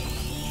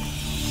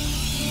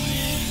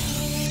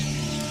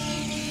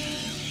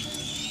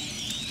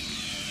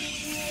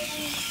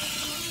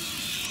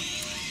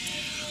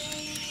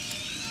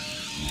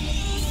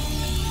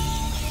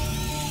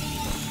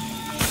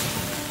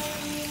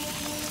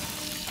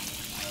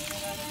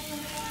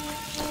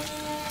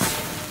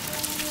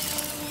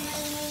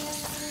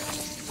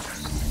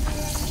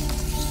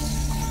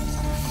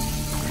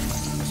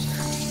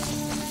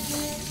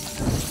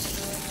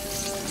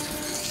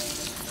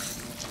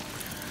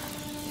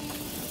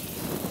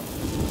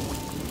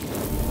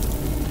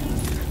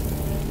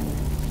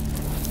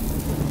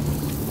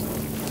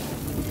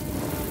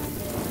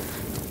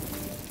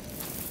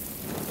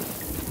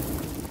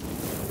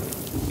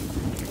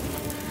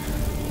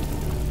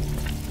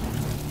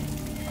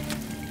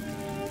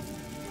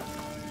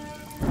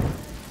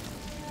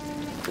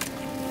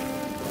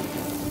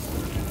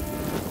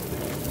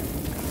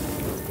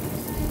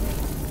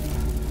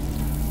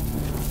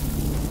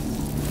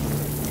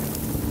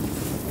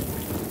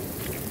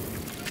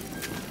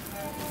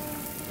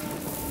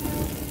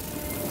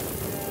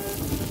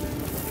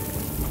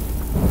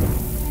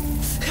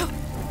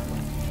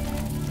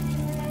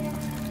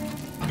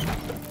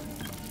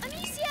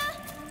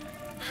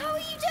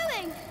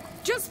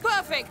 Just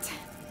perfect.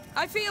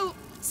 I feel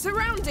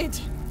surrounded.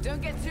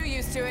 Don't get too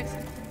used to it.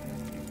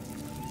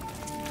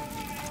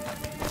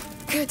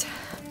 Good.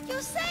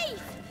 You're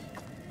safe!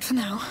 For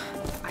now.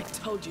 I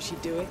told you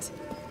she'd do it.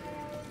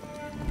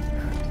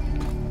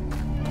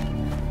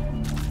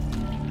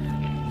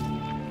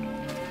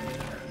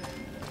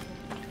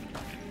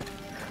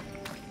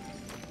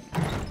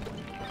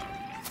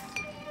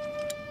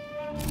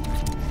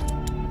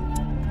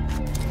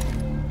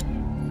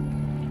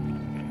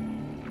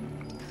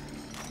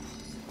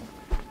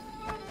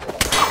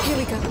 Here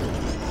we go.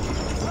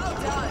 Well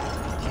done!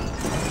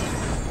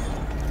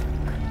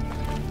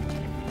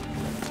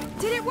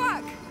 Did it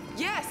work?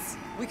 Yes!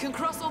 We can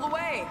cross all the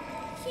way!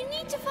 You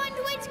need to find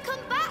a way to come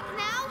back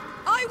now!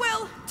 I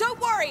will! Don't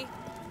worry!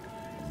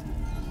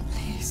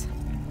 Please,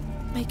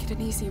 make it an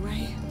easy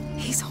way.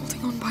 He's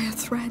holding on by a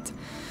thread.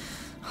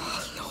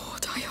 Oh,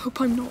 Lord, I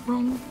hope I'm not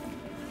wrong.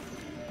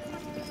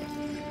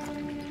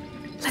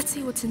 Let's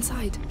see what's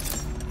inside.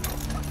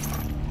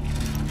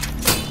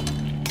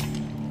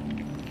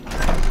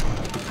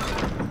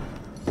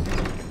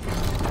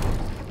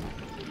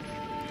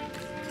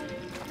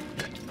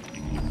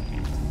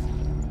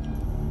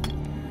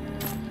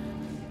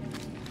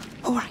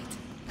 All right,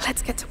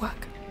 let's get to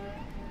work.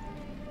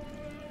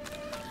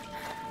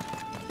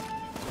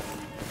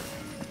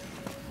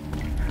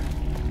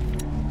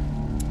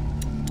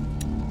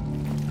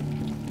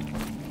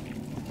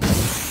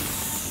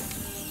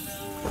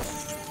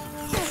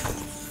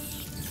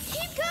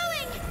 Keep going!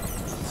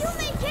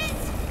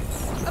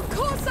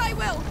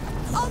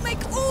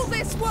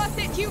 It's worth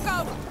it,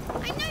 Hugo!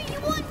 I know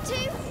you want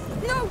to!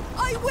 No,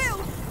 I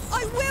will!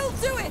 I will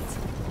do it!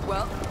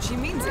 Well, she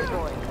means it,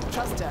 boy.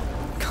 Trust her.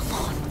 Come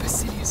on,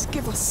 Basilius,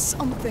 give us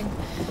something.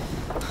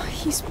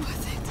 He's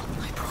worth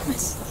it, I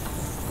promise.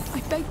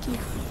 I beg you.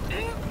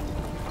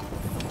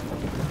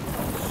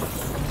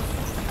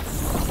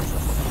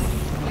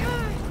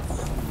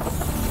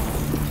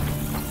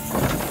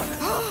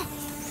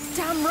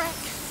 Damn wreck!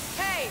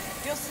 Hey,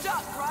 you're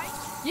stuck, right?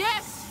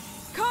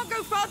 Yes! Can't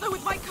go further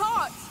with my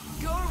cart!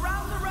 Go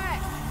around the wreck.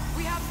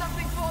 We have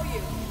something for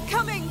you.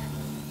 Coming!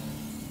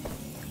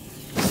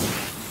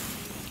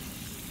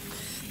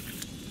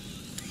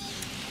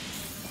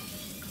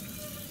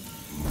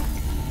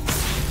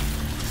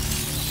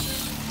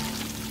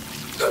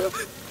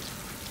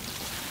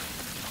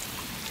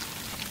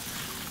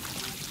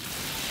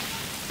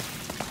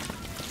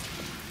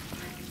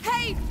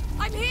 Hey!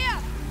 I'm here!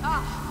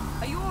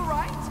 Ah, are you all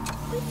right?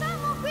 We found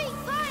more great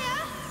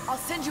fire! I'll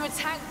send you a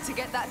tank to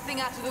get that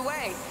thing out of the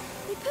way.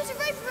 We put a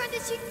rope around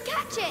it so you can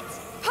catch it!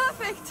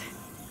 Perfect!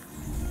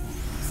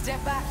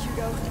 Step back,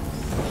 Hugo.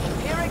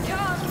 Here it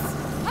comes.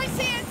 I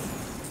see it!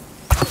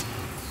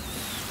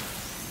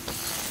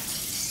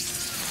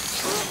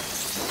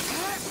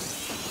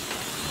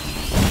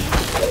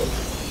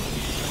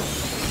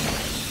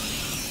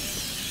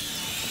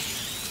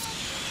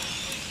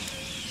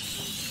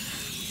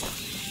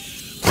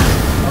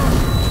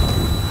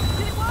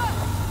 Did it work?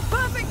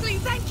 Perfectly,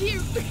 thank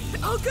you!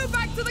 I'll go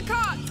back to the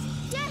cart!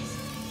 Yes!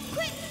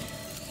 Quick!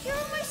 You're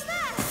almost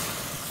there!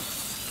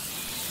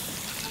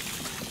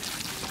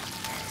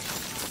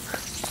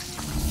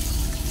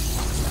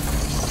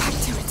 Back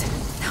to it.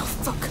 Now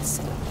focus.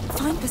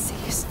 Find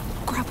Basilius.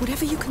 Grab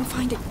whatever you can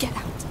find and get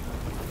out.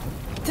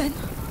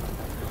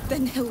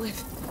 Then he'll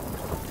live.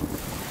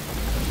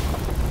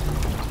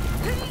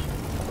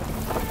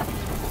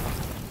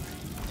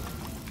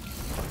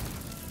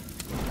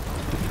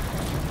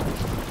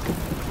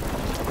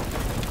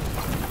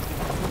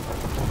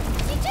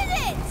 You did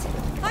it!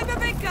 I'm a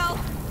big girl.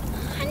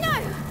 I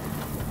know!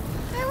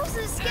 I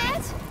wasn't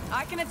scared.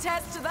 I can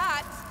attest to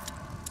that.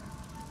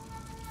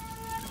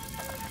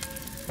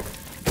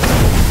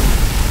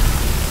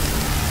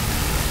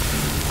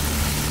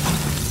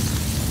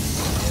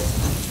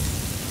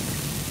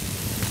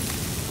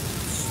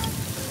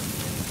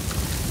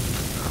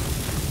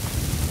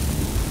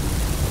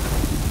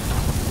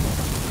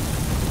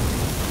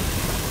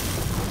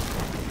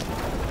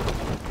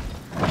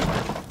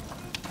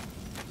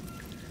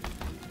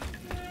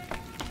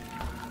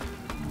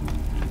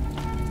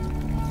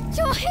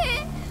 You're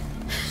here!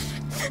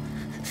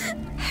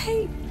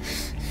 Hey,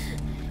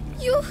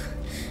 You're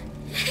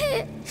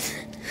here!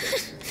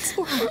 it's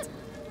all right.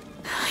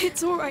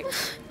 It's all right.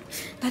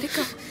 Let it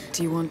go.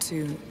 Do you want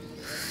to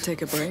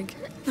take a break?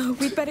 No,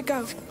 we'd better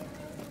go.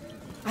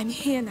 I'm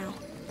here now.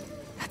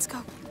 Let's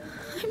go.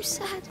 I'm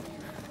sad.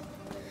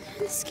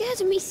 I'm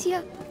scared,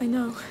 Amicia. I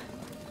know.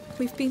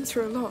 We've been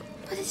through a lot.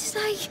 But it's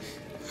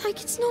like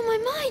it's not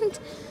my mind.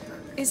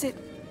 Is it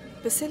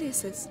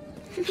Basilius's?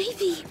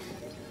 Maybe.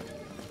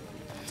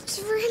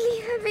 It's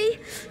really heavy.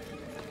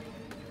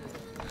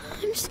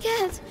 I'm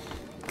scared.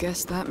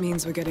 Guess that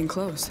means we're getting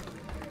close.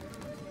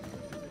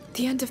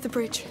 The end of the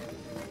bridge.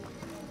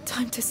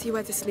 Time to see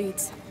where this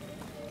leads.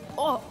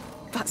 Oh,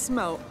 that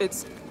smell.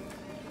 It's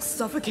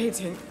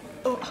suffocating.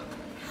 Oh.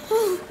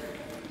 Oh,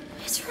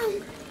 it's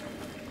wrong.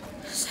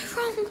 So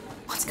wrong.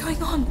 What's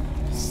going on?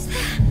 It's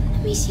there,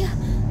 Amicia.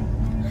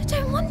 I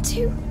don't want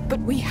to. But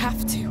we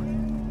have to.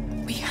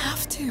 We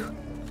have to.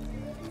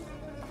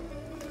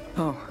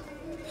 Oh.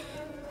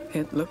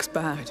 It looks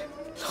bad.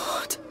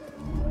 Lord.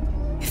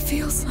 It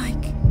feels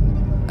like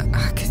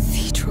a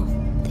cathedral.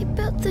 They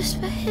built this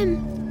for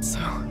him. So,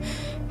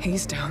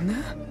 he's down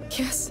there?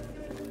 Yes.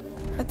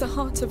 At the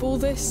heart of all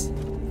this.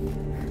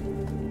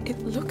 It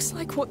looks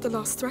like what the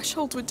last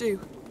threshold would do.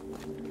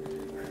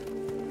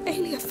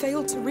 Aelia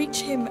failed to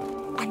reach him,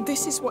 and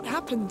this is what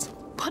happened.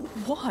 But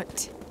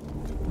what?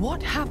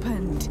 What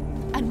happened?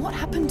 And what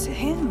happened to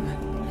him?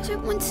 I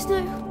don't want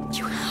to know.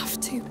 You have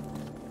to.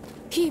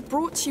 He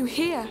brought you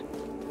here.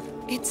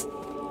 It's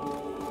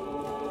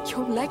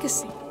your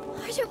legacy.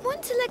 I don't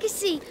want a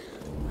legacy.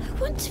 I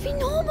want to be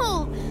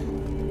normal.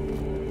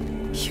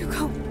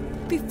 Hugo,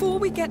 before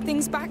we get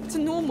things back to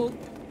normal,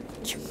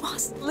 you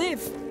must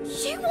live.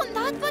 You want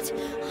that, but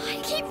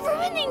I keep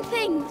ruining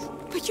things.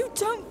 But you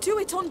don't do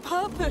it on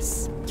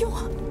purpose.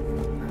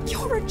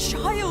 You're a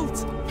child.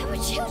 There were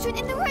children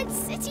in the Red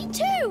City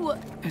too.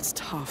 It's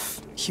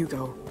tough,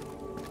 Hugo.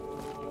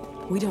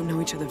 We don't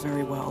know each other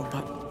very well,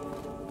 but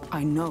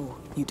I know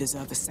you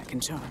deserve a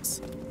second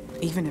chance.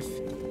 Even if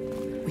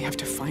we have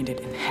to find it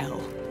in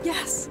hell.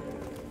 Yes.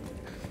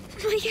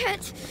 My head.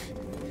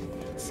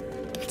 It's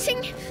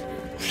getting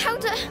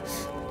louder.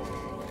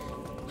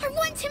 I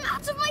want him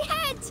out of my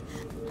head.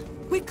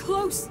 We're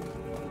close.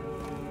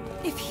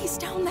 If he's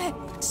down there,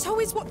 so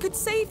is what could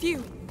save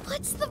you.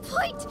 What's the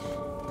point?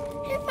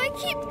 If I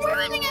keep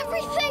ruining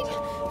everything.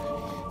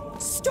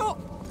 Stop!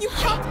 You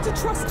have to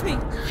trust me.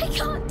 I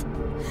can't.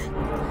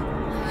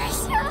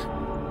 Alicia.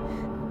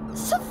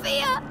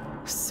 Sophia.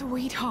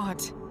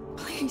 Sweetheart.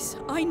 Please,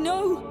 I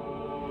know.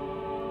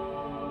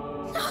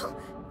 No,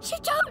 you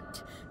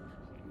don't!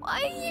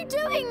 Why are you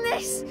doing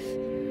this?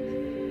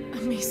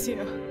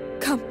 Amicia.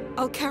 Come,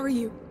 I'll carry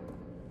you.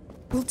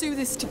 We'll do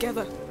this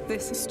together.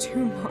 This is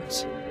too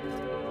much.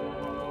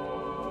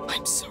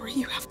 I'm sorry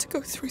you have to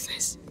go through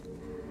this.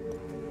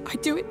 I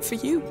do it for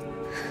you.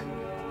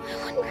 I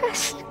want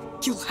rest.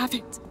 You'll have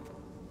it.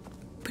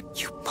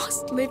 But you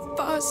must live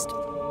first.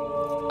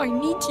 I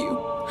need you.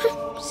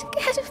 I'm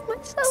scared of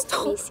myself,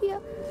 Stop.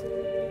 Amicia.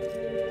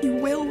 You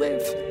will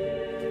live.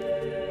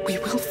 We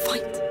will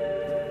fight.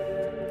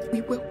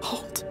 We will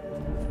hold.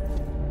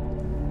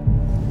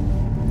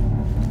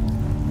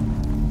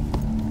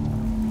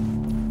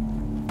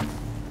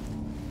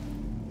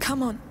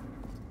 Come on.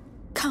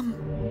 Come.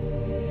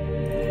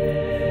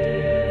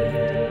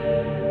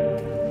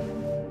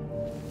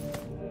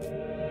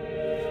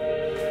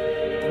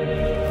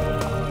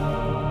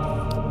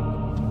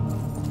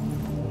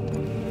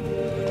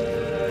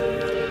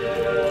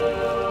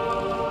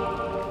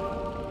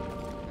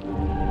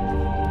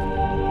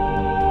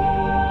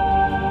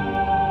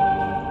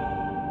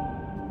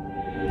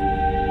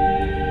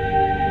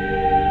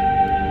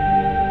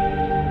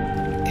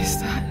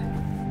 Is that...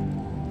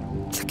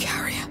 The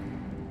carrier.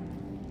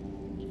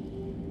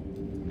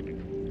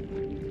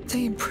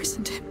 They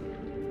imprisoned him.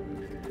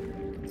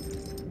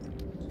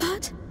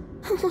 But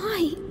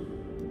why?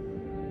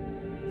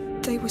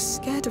 They were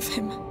scared of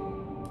him,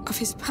 of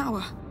his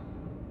power.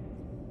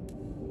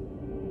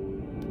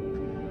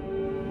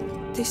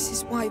 This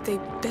is why they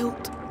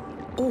built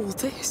all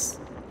this.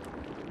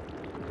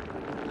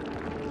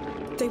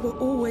 They were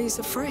always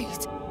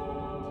afraid.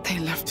 They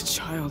left a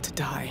child to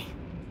die.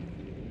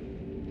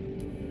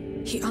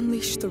 He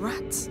unleashed the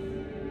rats.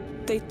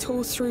 They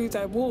tore through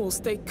their walls.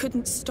 They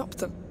couldn't stop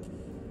them.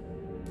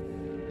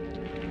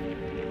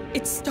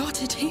 It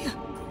started here.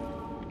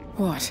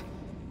 What?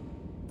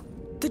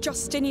 The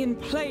Justinian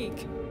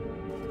plague.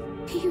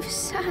 He was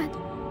sad.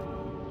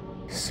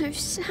 So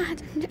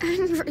sad and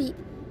angry.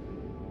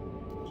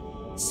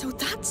 So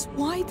that's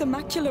why the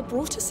macula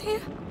brought us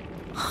here?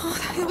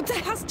 Oh,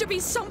 there has to be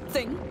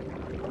something.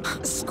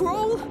 A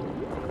scroll?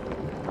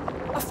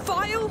 A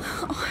file?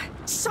 Oh,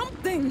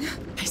 something.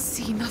 I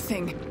see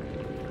nothing.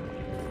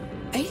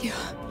 Aya.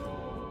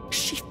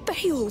 She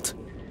failed.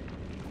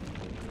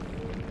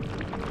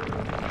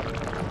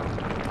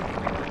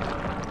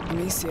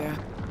 Amicia.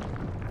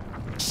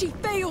 She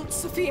failed,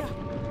 Sophia.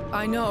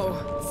 I know.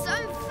 It's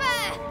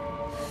unfair!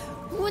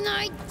 When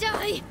I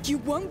die, You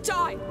won't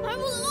die. I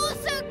will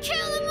also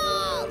kill them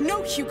all!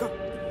 No, Hugo.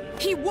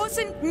 He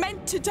wasn't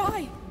meant to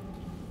die.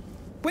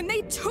 When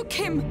they took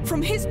him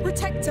from his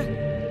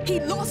protector, he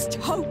lost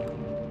hope.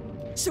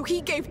 So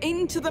he gave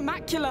in to the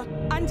macula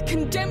and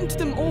condemned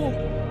them all.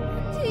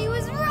 He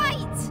was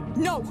right!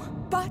 No,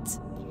 but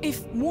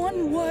if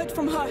one word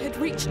from her had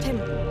reached him,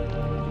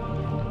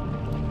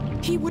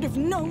 he would have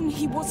known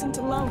he wasn't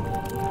alone.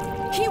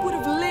 He would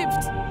have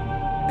lived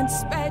and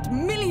spared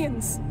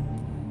millions.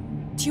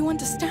 Do you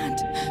understand?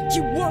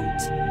 You won't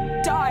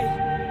die.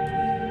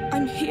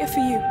 I'm here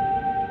for you,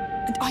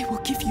 and I will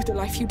give you the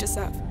life you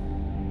deserve.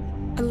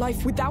 A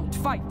life without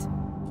fight.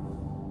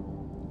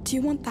 Do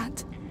you want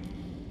that?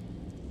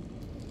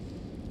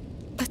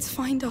 Let's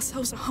find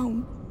ourselves a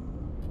home.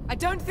 I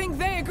don't think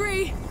they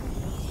agree.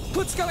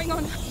 What's going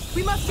on?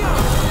 We must go.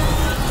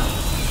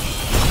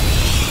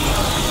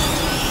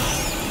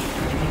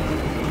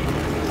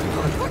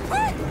 Quick,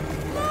 quick!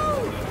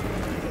 No!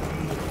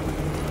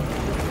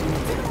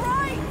 To the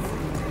right!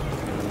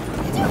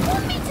 You don't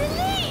want me to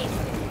leave!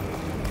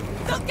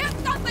 They'll get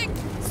nothing!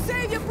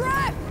 Save your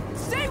breath!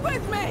 Stay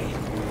with me!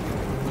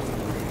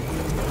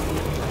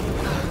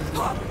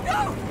 Oh,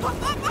 no!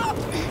 Up!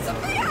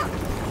 Sophia!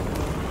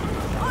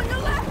 On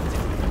your left!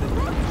 The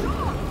road's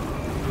short!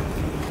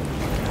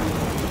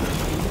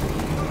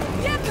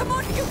 Yeah, come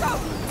on, Hugo!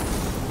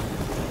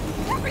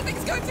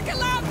 Everything's going to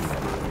collapse!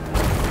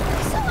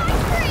 So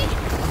angry!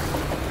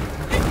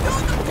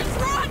 Ignore them, just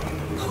run!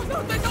 Oh no,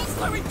 they're not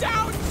slowing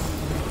down!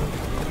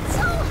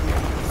 So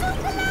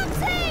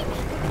collapsing!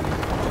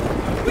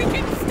 We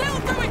can still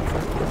do it!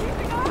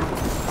 Keeping up!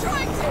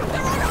 Trying to!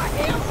 They're on our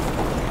heels!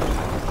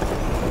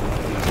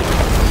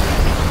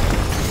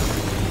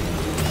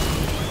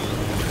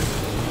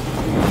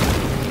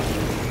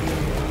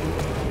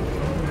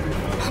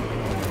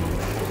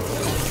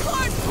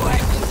 Climb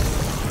quick!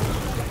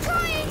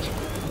 Trying!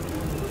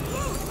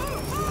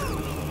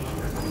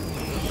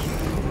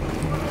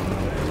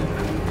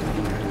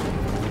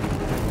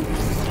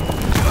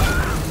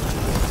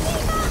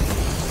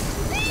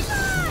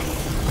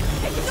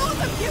 Ignore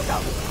them, Hugo!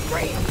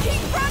 Breathe!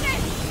 Keep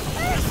running!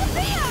 There's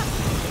Sophia!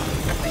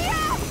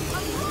 Sophia!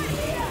 I'm right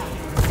here!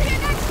 See you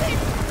next time!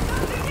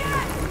 Nothing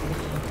yet!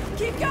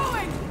 Keep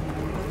going!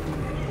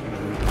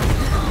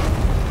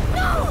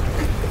 No!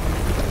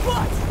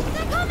 What?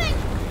 They're coming!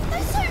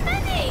 There's so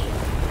many!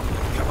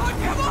 Come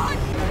on!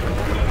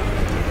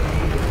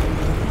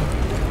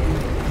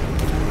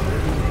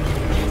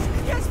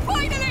 Yes,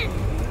 finally!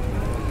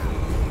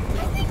 I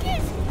think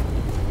it's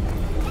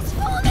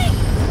falling!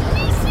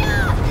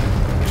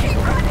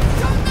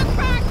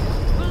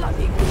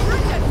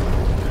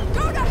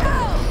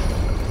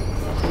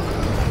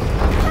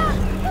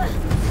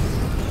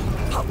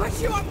 But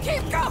you won't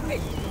keep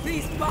going!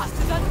 These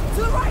bastards are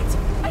to the right!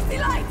 I see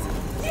light!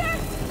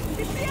 Yes!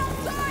 It's the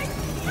outside!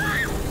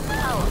 Ah!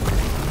 No!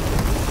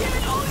 Give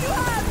it all you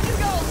have,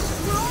 Hugo!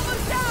 We're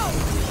almost down!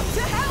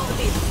 To hell with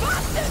these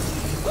bastards!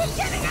 We're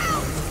getting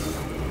out!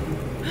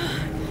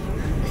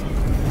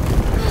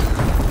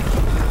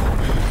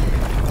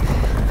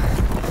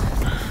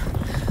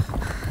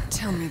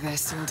 Tell me they're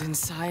sealed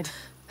inside.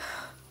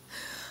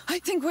 I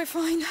think we're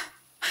fine.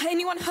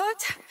 Anyone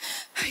hurt?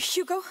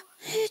 Hugo?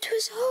 It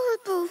was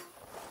horrible.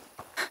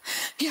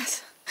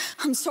 Yes.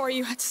 I'm sorry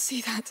you had to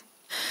see that.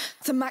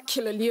 The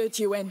macula lured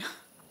you in.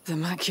 The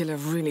macula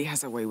really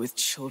has a way with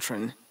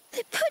children.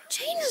 They put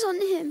chains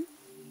on him.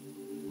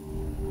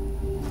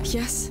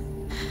 Yes,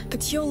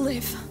 but you'll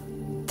live.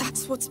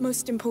 That's what's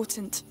most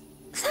important.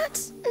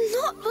 That's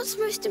not what's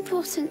most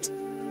important.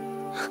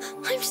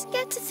 I'm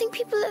scared to think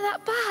people are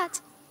that bad.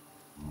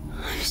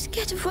 I'm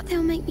scared of what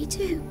they'll make me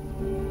do.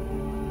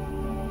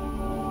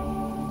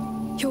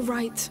 You're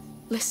right.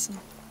 Listen.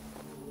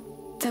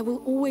 There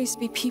will always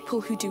be people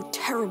who do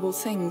terrible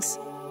things.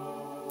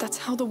 That's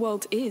how the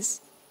world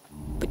is.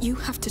 But you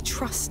have to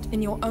trust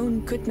in your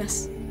own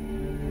goodness.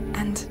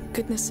 And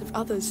goodness of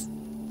others.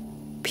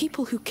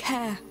 People who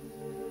care.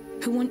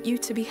 Who want you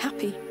to be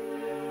happy.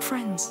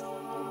 Friends.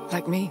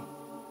 Like me.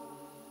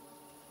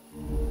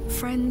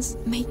 Friends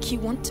make you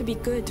want to be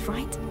good,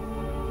 right?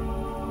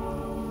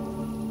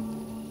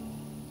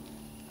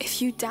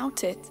 If you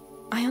doubt it,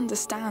 I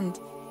understand.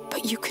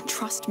 But you can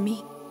trust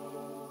me.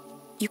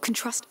 You can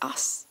trust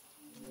us.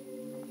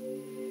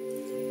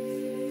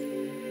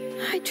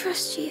 I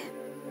trust you.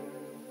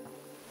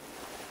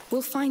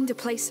 We'll find a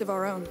place of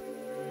our own.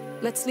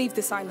 Let's leave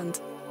this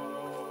island.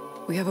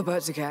 We have a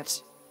boat to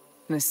catch,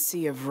 and a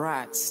sea of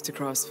rats to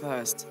cross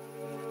first.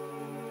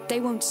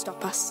 They won't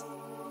stop us.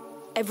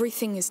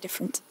 Everything is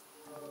different.